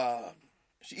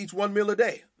eats one meal a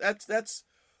day. That's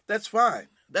fine.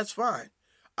 That's fine.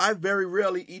 I very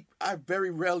rarely eat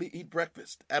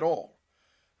breakfast at all.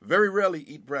 Very rarely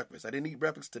eat breakfast. I didn't eat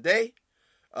breakfast today.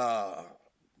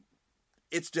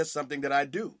 It's just something that I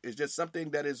do. It's just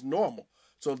something that is normal.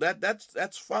 So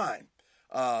that's fine.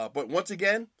 But once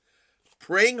again,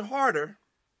 praying harder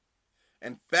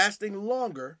and fasting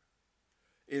longer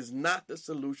is not the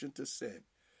solution to sin.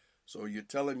 So you're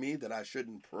telling me that I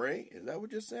shouldn't pray? Is that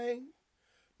what you're saying?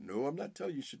 No, I'm not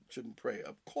telling you shouldn't pray.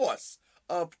 Of course,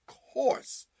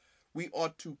 we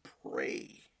ought to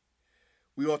pray.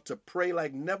 We ought to pray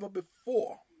like never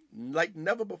before.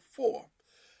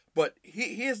 But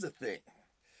here's the thing.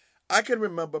 I can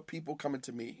remember people coming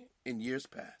to me in years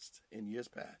past,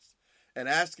 and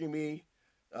asking me,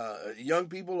 young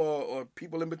people or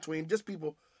people in between, just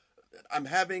people, I'm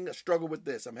having a struggle with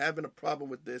this. I'm having a problem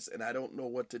with this, and I don't know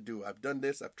what to do. I've done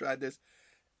this. I've tried this.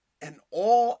 And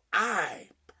all I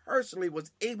personally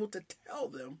was able to tell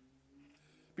them,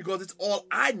 because it's all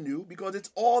I knew, because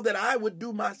it's all that I would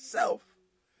do myself,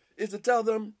 is to tell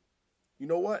them, you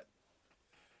know what?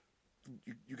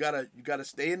 You gotta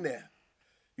stay in there.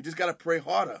 You just gotta pray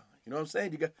harder. You know what I'm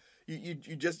saying? You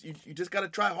just gotta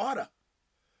try harder.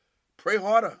 Pray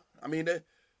harder. I mean,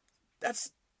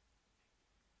 that's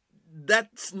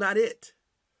not it.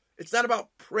 It's not about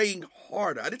praying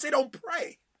harder. I didn't say don't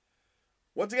pray.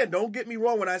 Once again, don't get me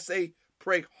wrong when I say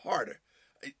pray harder.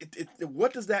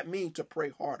 What does that mean to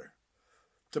pray harder?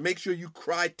 To make sure you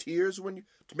cry tears to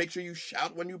make sure you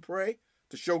shout when you pray?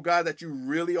 To show God that you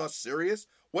really are serious?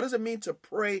 What does it mean to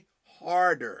pray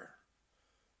harder?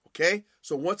 Okay?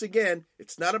 So once again,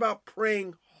 it's not about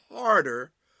praying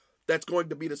harder that's going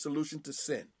to be the solution to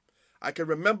sin. I can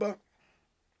remember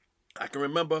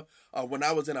when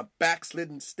I was in a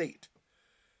backslidden state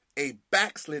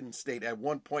at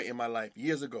one point in my life,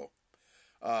 years ago.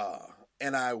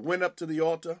 And I went up to the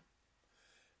altar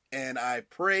and I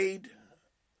prayed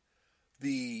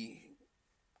the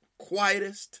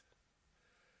quietest,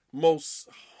 most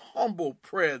humble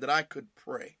prayer that I could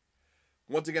pray.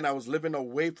 Once again, I was living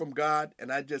away from God,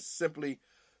 and I just simply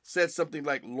said something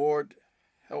like, Lord,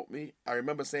 help me. I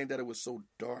remember saying that it was so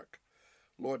dark.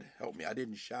 Lord, help me. I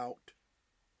didn't shout.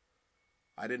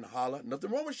 I didn't holler.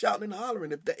 Nothing wrong with shouting and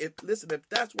hollering. If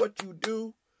that's what you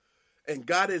do and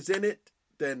God is in it,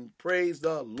 then praise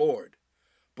the Lord.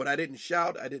 But I didn't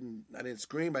shout. I didn't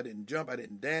scream. I didn't jump. I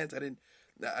didn't dance.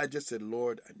 I just said,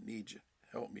 Lord, I need you.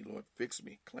 Help me, Lord. Fix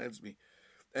me. Cleanse me.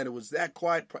 And it was that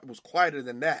quiet. It was quieter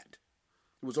than that.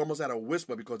 It was almost at a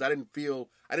whisper because I didn't feel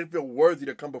worthy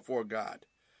to come before God.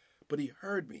 But he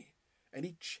heard me and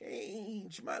he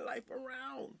changed my life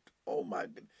around. Oh my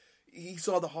God. He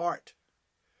saw the heart.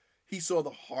 He saw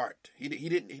the heart. He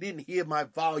didn't hear my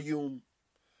volume.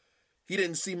 He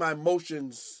didn't see my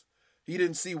emotions. He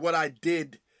didn't see what I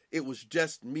did. It was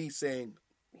just me saying,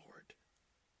 Lord,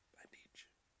 I need you.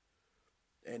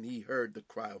 And he heard the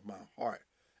cry of my heart.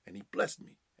 And he blessed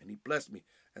me. And he blessed me.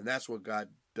 And that's what God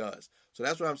does. So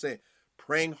that's what I'm saying.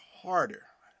 Praying harder.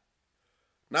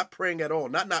 Not praying at all.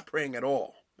 Not praying at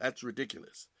all. That's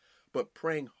ridiculous. But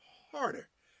praying harder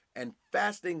and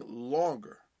fasting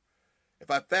longer. If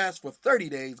I fast for 30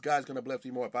 days, God's going to bless me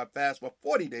more. If I fast for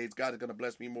 40 days, God is going to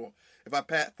bless me more. If I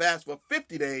fast for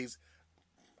 50 days,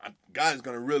 God is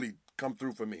going to really come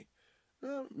through for me.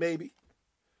 Maybe.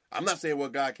 I'm not saying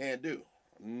what God can't do.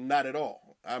 Not at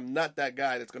all. I'm not that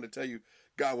guy that's going to tell you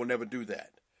God will never do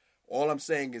that. All I'm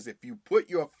saying is if you put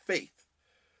your faith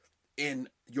in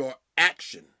your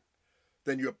action,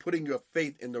 then you're putting your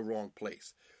faith in the wrong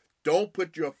place. Don't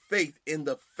put your faith in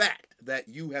the fact that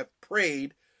you have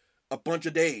prayed a bunch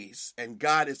of days and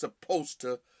God is supposed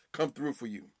to come through for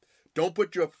you. Don't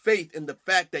put your faith in the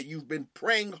fact that you've been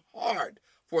praying hard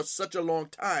for such a long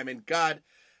time and God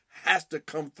has to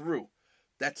come through.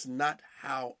 That's not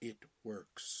how it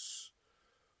works.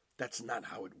 That's not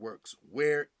how it works.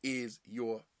 Where is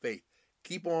your faith?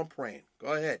 Keep on praying.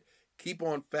 Go ahead. Keep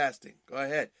on fasting. Go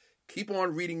ahead. Keep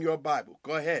on reading your Bible.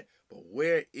 Go ahead. But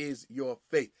where is your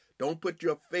faith? Don't put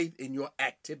your faith in your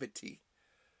activity.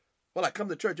 Well, I come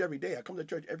to church every day. I come to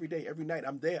church every day, every night.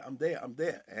 I'm there.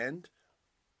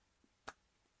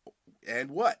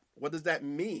 And what? What does that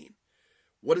mean?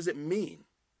 What does it mean?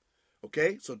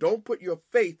 Okay? So don't put your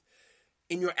faith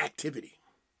in your activity.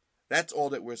 That's all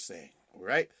that we're saying. All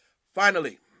right?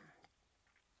 Finally,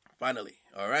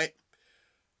 all right?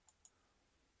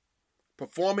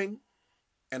 Performing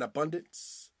an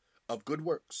abundance of good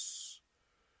works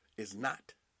is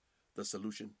not the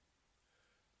solution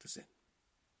to sin.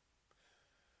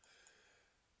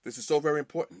 This is so very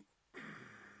important.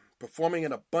 Performing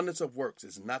an abundance of works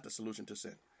is not the solution to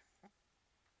sin.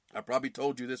 I probably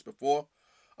told you this before,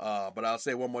 but I'll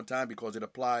say it one more time because it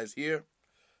applies here.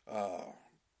 I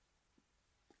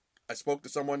spoke to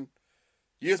someone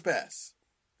years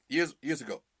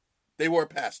ago. They were a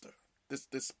pastor.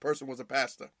 This person was a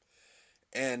pastor.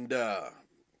 And I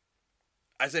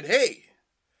said, hey,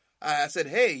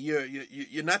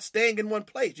 you're not staying in one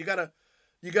place. You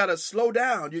gotta slow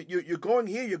down. You're going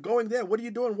here. You're going there. What are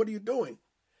you doing? What are you doing?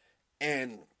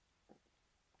 And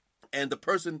the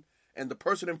person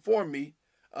informed me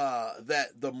that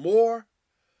the more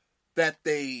that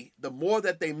they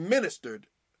ministered,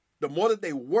 the more that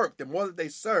they worked, the more that they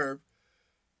served,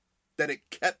 that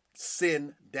it kept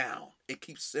sin down. It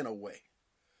keeps sin away.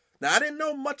 Now, I didn't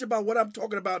know much about what I'm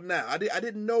talking about now. I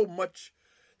didn't know much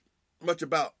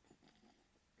about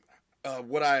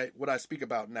what I speak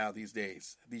about now these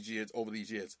days, over these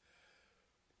years.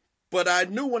 But I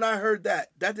knew when I heard that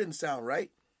didn't sound right.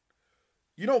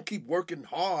 You don't keep working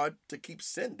hard to keep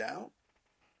sin down.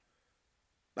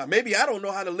 Now, maybe I don't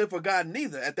know how to live for God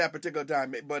neither at that particular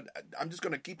time, but I'm just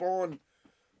going to keep on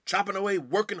chopping away,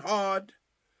 working hard,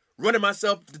 running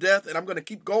myself to death, and I'm going to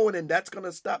keep going, and that's going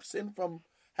to stop sin from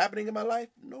happening in my life?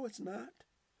 No, it's not.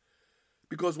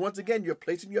 Because once again, you're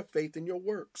placing your faith in your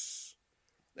works.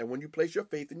 And when you place your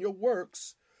faith in your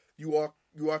works, you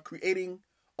are creating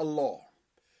a law.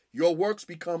 Your works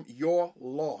become your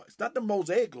law. It's not the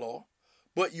Mosaic law,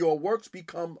 but your works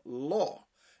become law.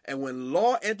 And when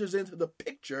law enters into the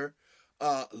picture,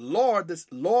 law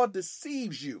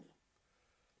deceives you.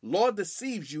 Law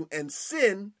deceives you, and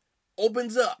sin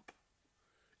opens up.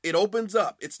 It opens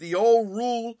up. It's the old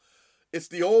rule. It's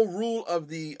the old rule of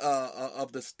the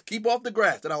keep off the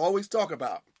grass that I always talk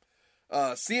about.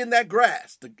 Seeing that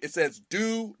grass, it says,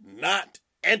 "Do not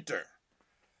enter."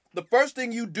 The first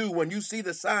thing you do when you see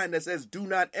the sign that says "Do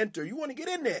not enter," you want to get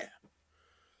in there.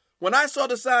 When I saw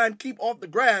the sign "Keep off the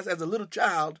grass" as a little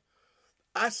child,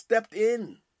 I stepped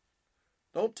in.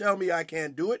 Don't tell me I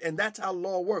can't do it. And that's how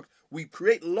law works. We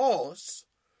create laws,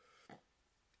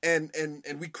 and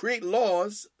we create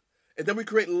laws, and then we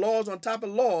create laws on top of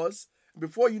laws.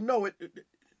 Before you know it,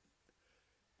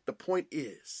 the point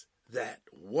is that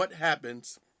what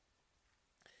happens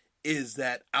is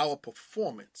that our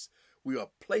performance, we are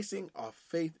placing our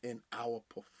faith in our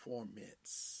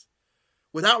performance.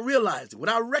 Without realizing,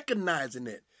 without recognizing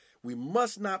it, we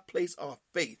must not place our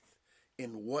faith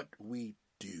in what we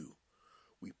do.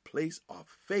 We place our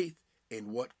faith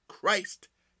in what Christ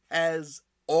has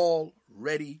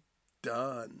already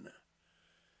done.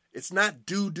 It's not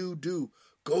do, go,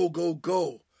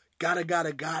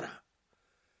 gotta.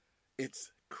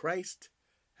 It's Christ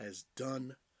has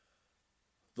done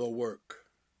the work.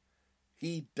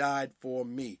 He died for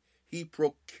me. He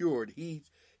procured. He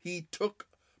took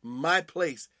my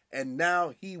place, and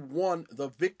now he won the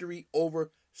victory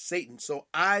over Satan. So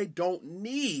I don't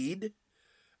need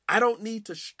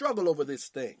to struggle over this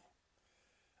thing.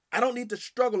 I don't need to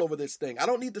struggle over this thing. I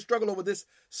don't need to struggle over this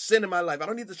sin in my life. I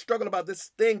don't need to struggle about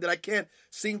this thing that I can't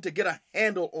seem to get a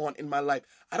handle on in my life.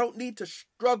 I don't need to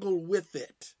struggle with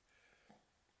it.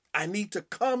 I need to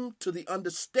come to the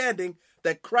understanding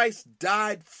that Christ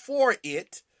died for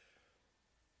it,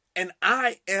 and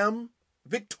I am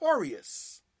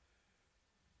victorious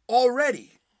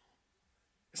already.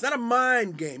 It's not a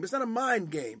mind game. It's not a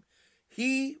mind game.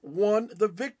 He won the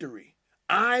victory.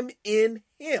 I'm in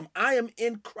him. I am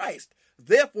in Christ.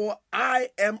 Therefore, I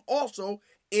am also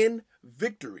in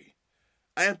victory.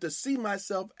 I am to see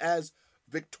myself as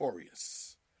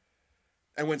victorious.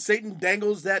 And when Satan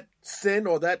dangles that sin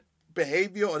or that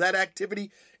behavior or that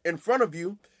activity in front of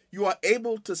you, you are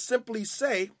able to simply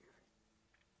say,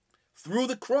 through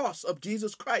the cross of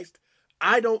Jesus Christ,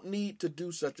 I don't need to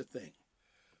do such a thing.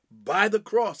 By the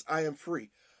cross, I am free.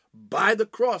 By the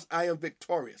cross, I am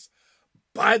victorious.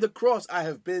 By the cross, I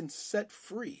have been set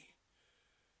free.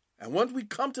 And once we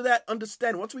come to that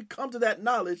understanding, once we come to that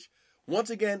knowledge, once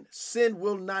again, sin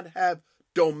will not have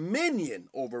dominion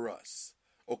over us.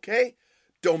 Okay?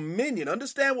 Dominion.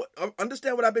 Understand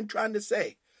what I've been trying to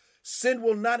say. Sin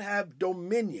will not have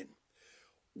dominion.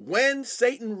 When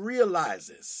Satan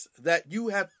realizes that you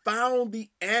have found the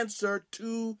answer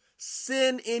to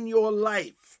sin in your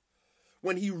life,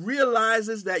 when he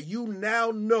realizes that you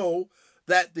now know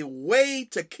that the way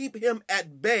to keep him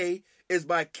at bay is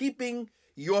by keeping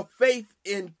your faith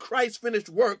in Christ's finished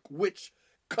work, which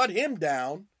cut him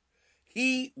down,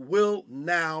 he will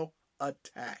now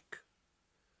attack.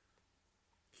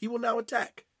 He will now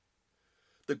attack.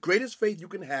 The greatest faith you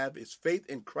can have is faith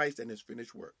in Christ and his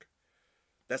finished work.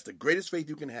 That's the greatest faith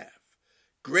you can have.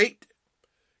 Great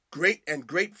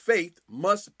faith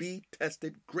must be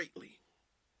tested greatly.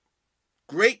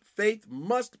 Great faith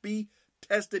must be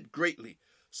tested greatly.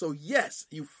 So yes,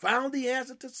 you found the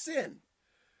answer to sin.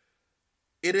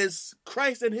 It is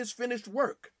Christ and his finished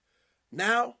work.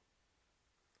 Now,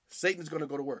 Satan is going to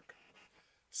go to work.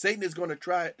 Satan is going to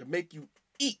try to make you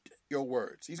eat your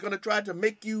words. He's going to try to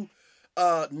make you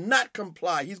not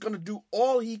comply. He's going to do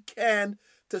all he can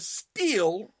to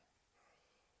steal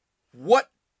what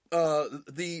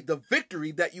the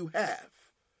victory that you have.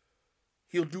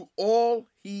 He'll do all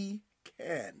he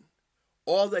can.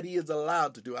 All that he is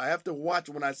allowed to do. I have to watch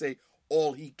when I say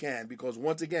all he can, because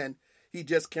once again, he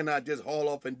just cannot just haul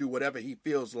off and do whatever he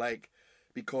feels like,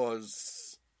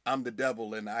 because I'm the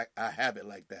devil and I have it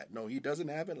like that. No, he doesn't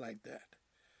have it like that.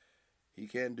 He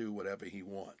can do whatever he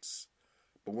wants.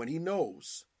 But when he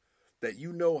knows that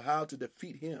you know how to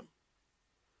defeat him,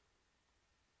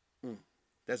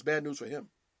 that's bad news for him.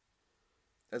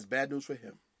 That's bad news for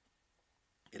him.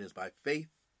 It is by faith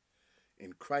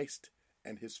in Christ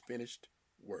and his finished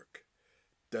work.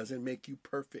 Doesn't make you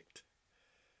perfect.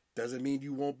 Doesn't mean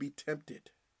you won't be tempted.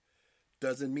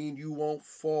 Doesn't mean you won't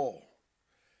fall.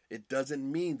 It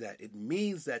doesn't mean that. It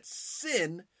means that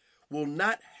sin will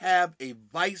not have a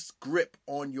vice grip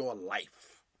on your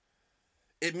life.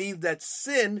 It means that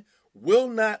sin will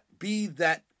not be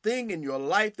that thing in your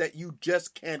life that you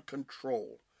just can't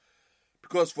control.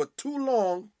 Because for too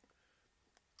long,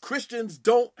 Christians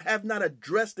have not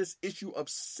addressed this issue of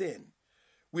sin.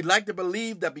 We like to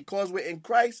believe that because we're in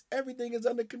Christ, everything is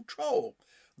under control.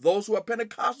 Those who are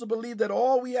Pentecostal believe that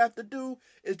all we have to do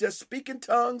is just speak in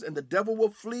tongues and the devil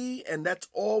will flee, and that's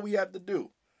all we have to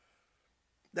do.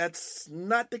 That's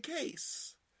not the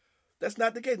case. That's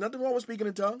not the case. Nothing wrong with speaking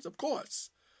in tongues, of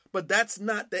course. But that's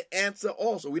not the answer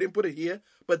also. We didn't put it here,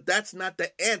 but that's not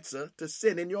the answer to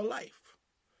sin in your life.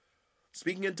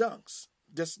 Speaking in tongues.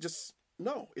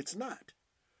 No, it's not.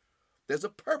 There's a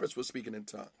purpose for speaking in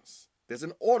tongues. There's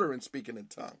an order in speaking in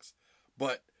tongues.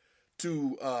 But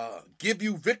to give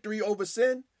you victory over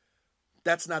sin,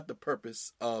 that's not the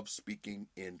purpose of speaking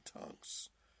in tongues.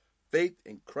 Faith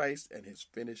in Christ and his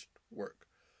finished work.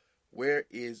 Where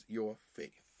is your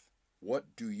faith?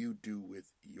 What do you do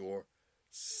with your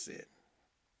sin?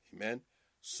 Amen.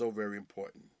 So very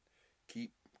important.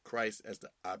 Keep Christ as the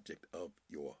object of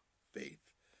your faith.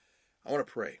 I want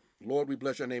to pray. Lord, we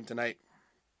bless your name tonight.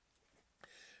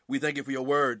 We thank you for your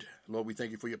word. Lord, we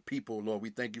thank you for your people. Lord,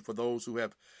 we thank you for those who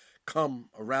have come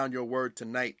around your word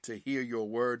tonight to hear your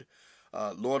word.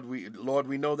 Lord, we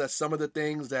know that some of the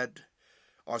things that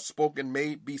are spoken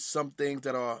may be some things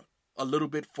that are a little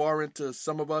bit foreign to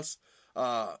some of us,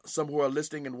 some who are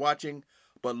listening and watching.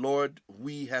 But Lord,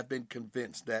 we have been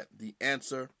convinced that the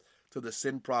answer to the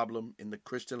sin problem in the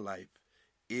Christian life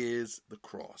is the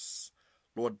cross.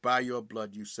 Lord, by your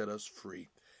blood, you set us free.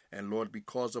 And Lord,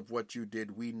 because of what you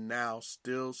did, we now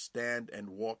still stand and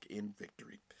walk in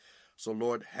victory. So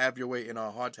Lord, have your way in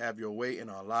our hearts, have your way in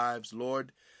our lives.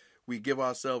 Lord, we give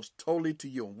ourselves totally to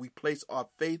you, and we place our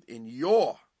faith in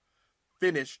your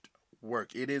finished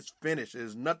work. It is finished.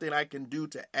 There's nothing I can do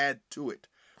to add to it.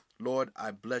 Lord,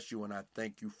 I bless you and I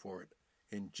thank you for it.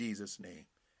 In Jesus' name,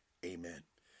 amen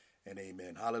and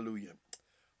amen. Hallelujah.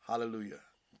 Hallelujah.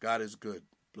 God is good.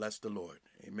 Bless the Lord.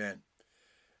 Amen.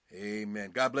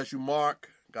 Amen. God bless you, Mark.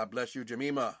 God bless you,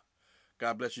 Jemima.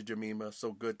 God bless you, Jemima.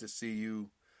 So good to see you.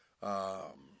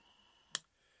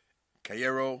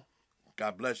 Cairo,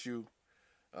 God bless you.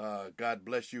 God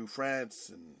bless you,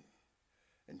 France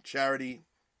and Charity.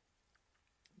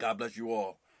 God bless you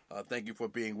all. Thank you for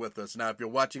being with us. Now, if you're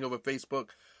watching over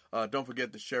Facebook, don't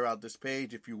forget to share out this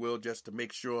page, if you will, just to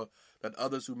make sure that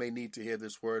others who may need to hear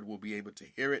this word will be able to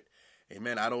hear it.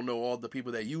 Amen. I don't know all the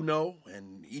people that you know,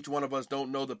 and each one of us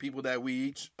don't know the people that we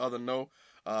each other know.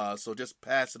 So just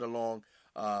pass it along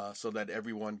so that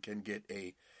everyone can get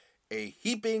a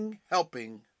heaping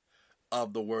helping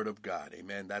of the word of God.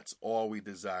 Amen. That's all we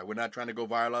desire. We're not trying to go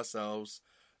viral ourselves.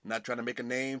 Not trying to make a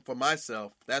name for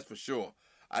myself. That's for sure.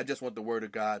 I just want the word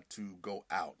of God to go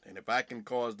out. And if I can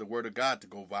cause the word of God to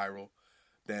go viral,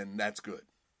 then that's good.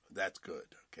 That's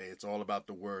good. Okay. It's all about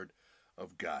the word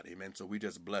of God. Amen. So we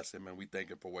just bless him and we thank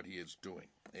him for what he is doing.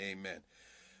 Amen.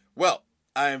 Well,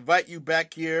 I invite you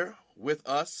back here with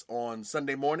us on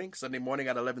Sunday morning at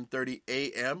 11:30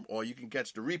 a.m. or you can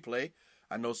catch the replay.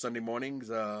 I know Sunday mornings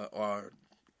are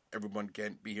everyone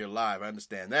can't be here live. I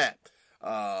understand that.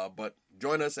 But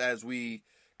join us as we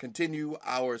continue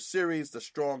our series, The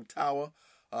Strong Tower.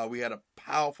 We had a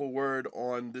powerful word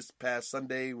on this past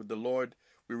Sunday with the Lord.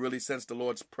 We really sensed the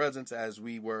Lord's presence as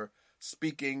we were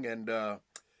speaking, and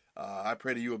I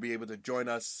pray that you will be able to join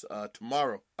us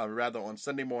tomorrow, on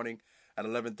Sunday morning at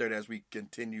 11:30 as we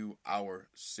continue our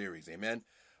series. Amen.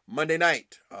 Monday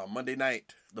night,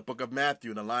 the book of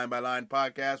Matthew, the Line by Line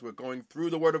podcast. We're going through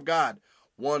the Word of God,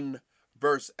 one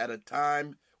verse at a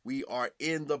time. We are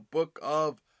in the book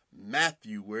of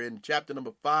Matthew. We're in chapter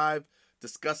number 5,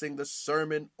 discussing the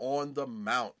Sermon on the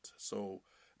Mount. So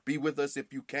be with us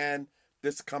if you can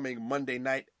this coming Monday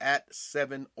night at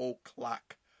 7:00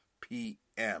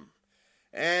 p.m.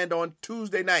 And on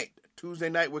Tuesday night,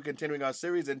 we're continuing our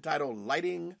series entitled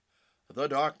Lighting the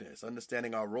Darkness,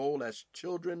 understanding our role as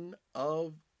children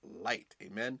of light.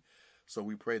 Amen. So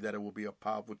we pray that it will be a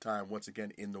powerful time once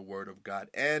again in the Word of God.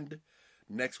 And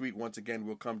next week, once again,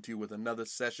 we'll come to you with another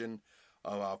session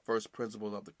of our first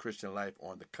principles of the Christian life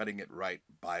on the Cutting It Right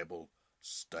Bible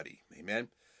study. Amen.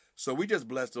 So we just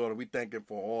bless the Lord. We thank him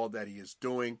for all that he is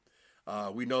doing.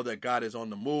 We know that God is on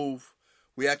the move.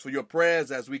 We ask for your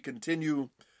prayers as we continue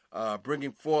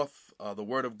bringing forth the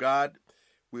word of God.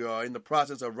 We are in the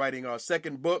process of writing our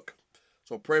second book.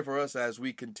 So pray for us as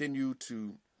we continue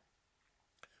to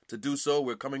do so.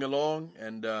 We're coming along,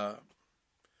 and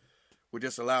we're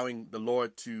just allowing the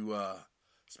Lord to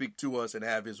speak to us and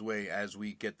have his way as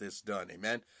we get this done.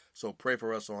 Amen. So pray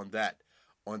for us on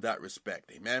that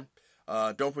respect. Amen.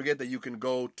 Don't forget that you can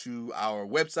go to our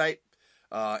website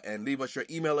and leave us your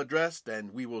email address,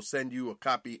 and we will send you a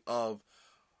copy of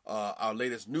our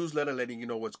latest newsletter letting you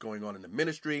know what's going on in the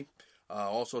ministry.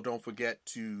 Also, don't forget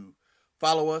to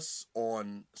follow us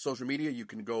on social media. You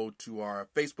can go to our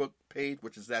Facebook page,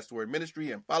 which is That's the Word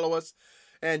Ministry, and follow us.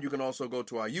 And you can also go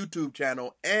to our YouTube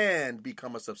channel and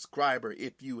become a subscriber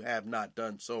if you have not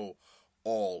done so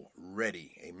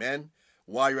already. Amen.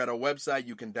 While you're at our website,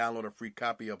 you can download a free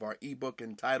copy of our ebook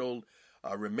entitled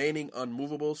Remaining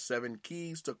Unmovable, 7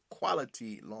 Keys to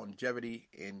Quality Longevity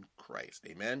in Christ.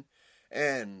 Amen.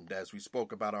 And as we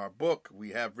spoke about our book, we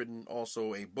have written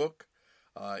also a book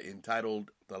entitled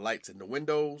The Lights in the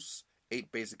Windows,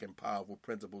 8 Basic and Powerful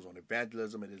Principles on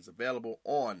Evangelism. It is available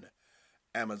on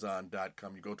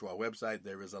Amazon.com. You go to our website,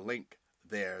 there is a link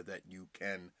there that you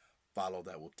can follow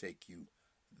that will take you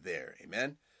there.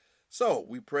 Amen. So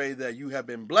we pray that you have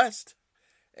been blessed,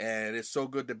 and it's so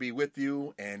good to be with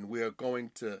you, and we're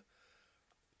going to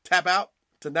tap out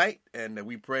tonight, and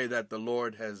we pray that the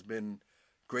Lord has been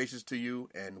gracious to you,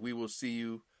 and we will see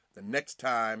you the next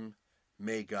time.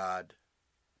 May God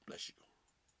bless you.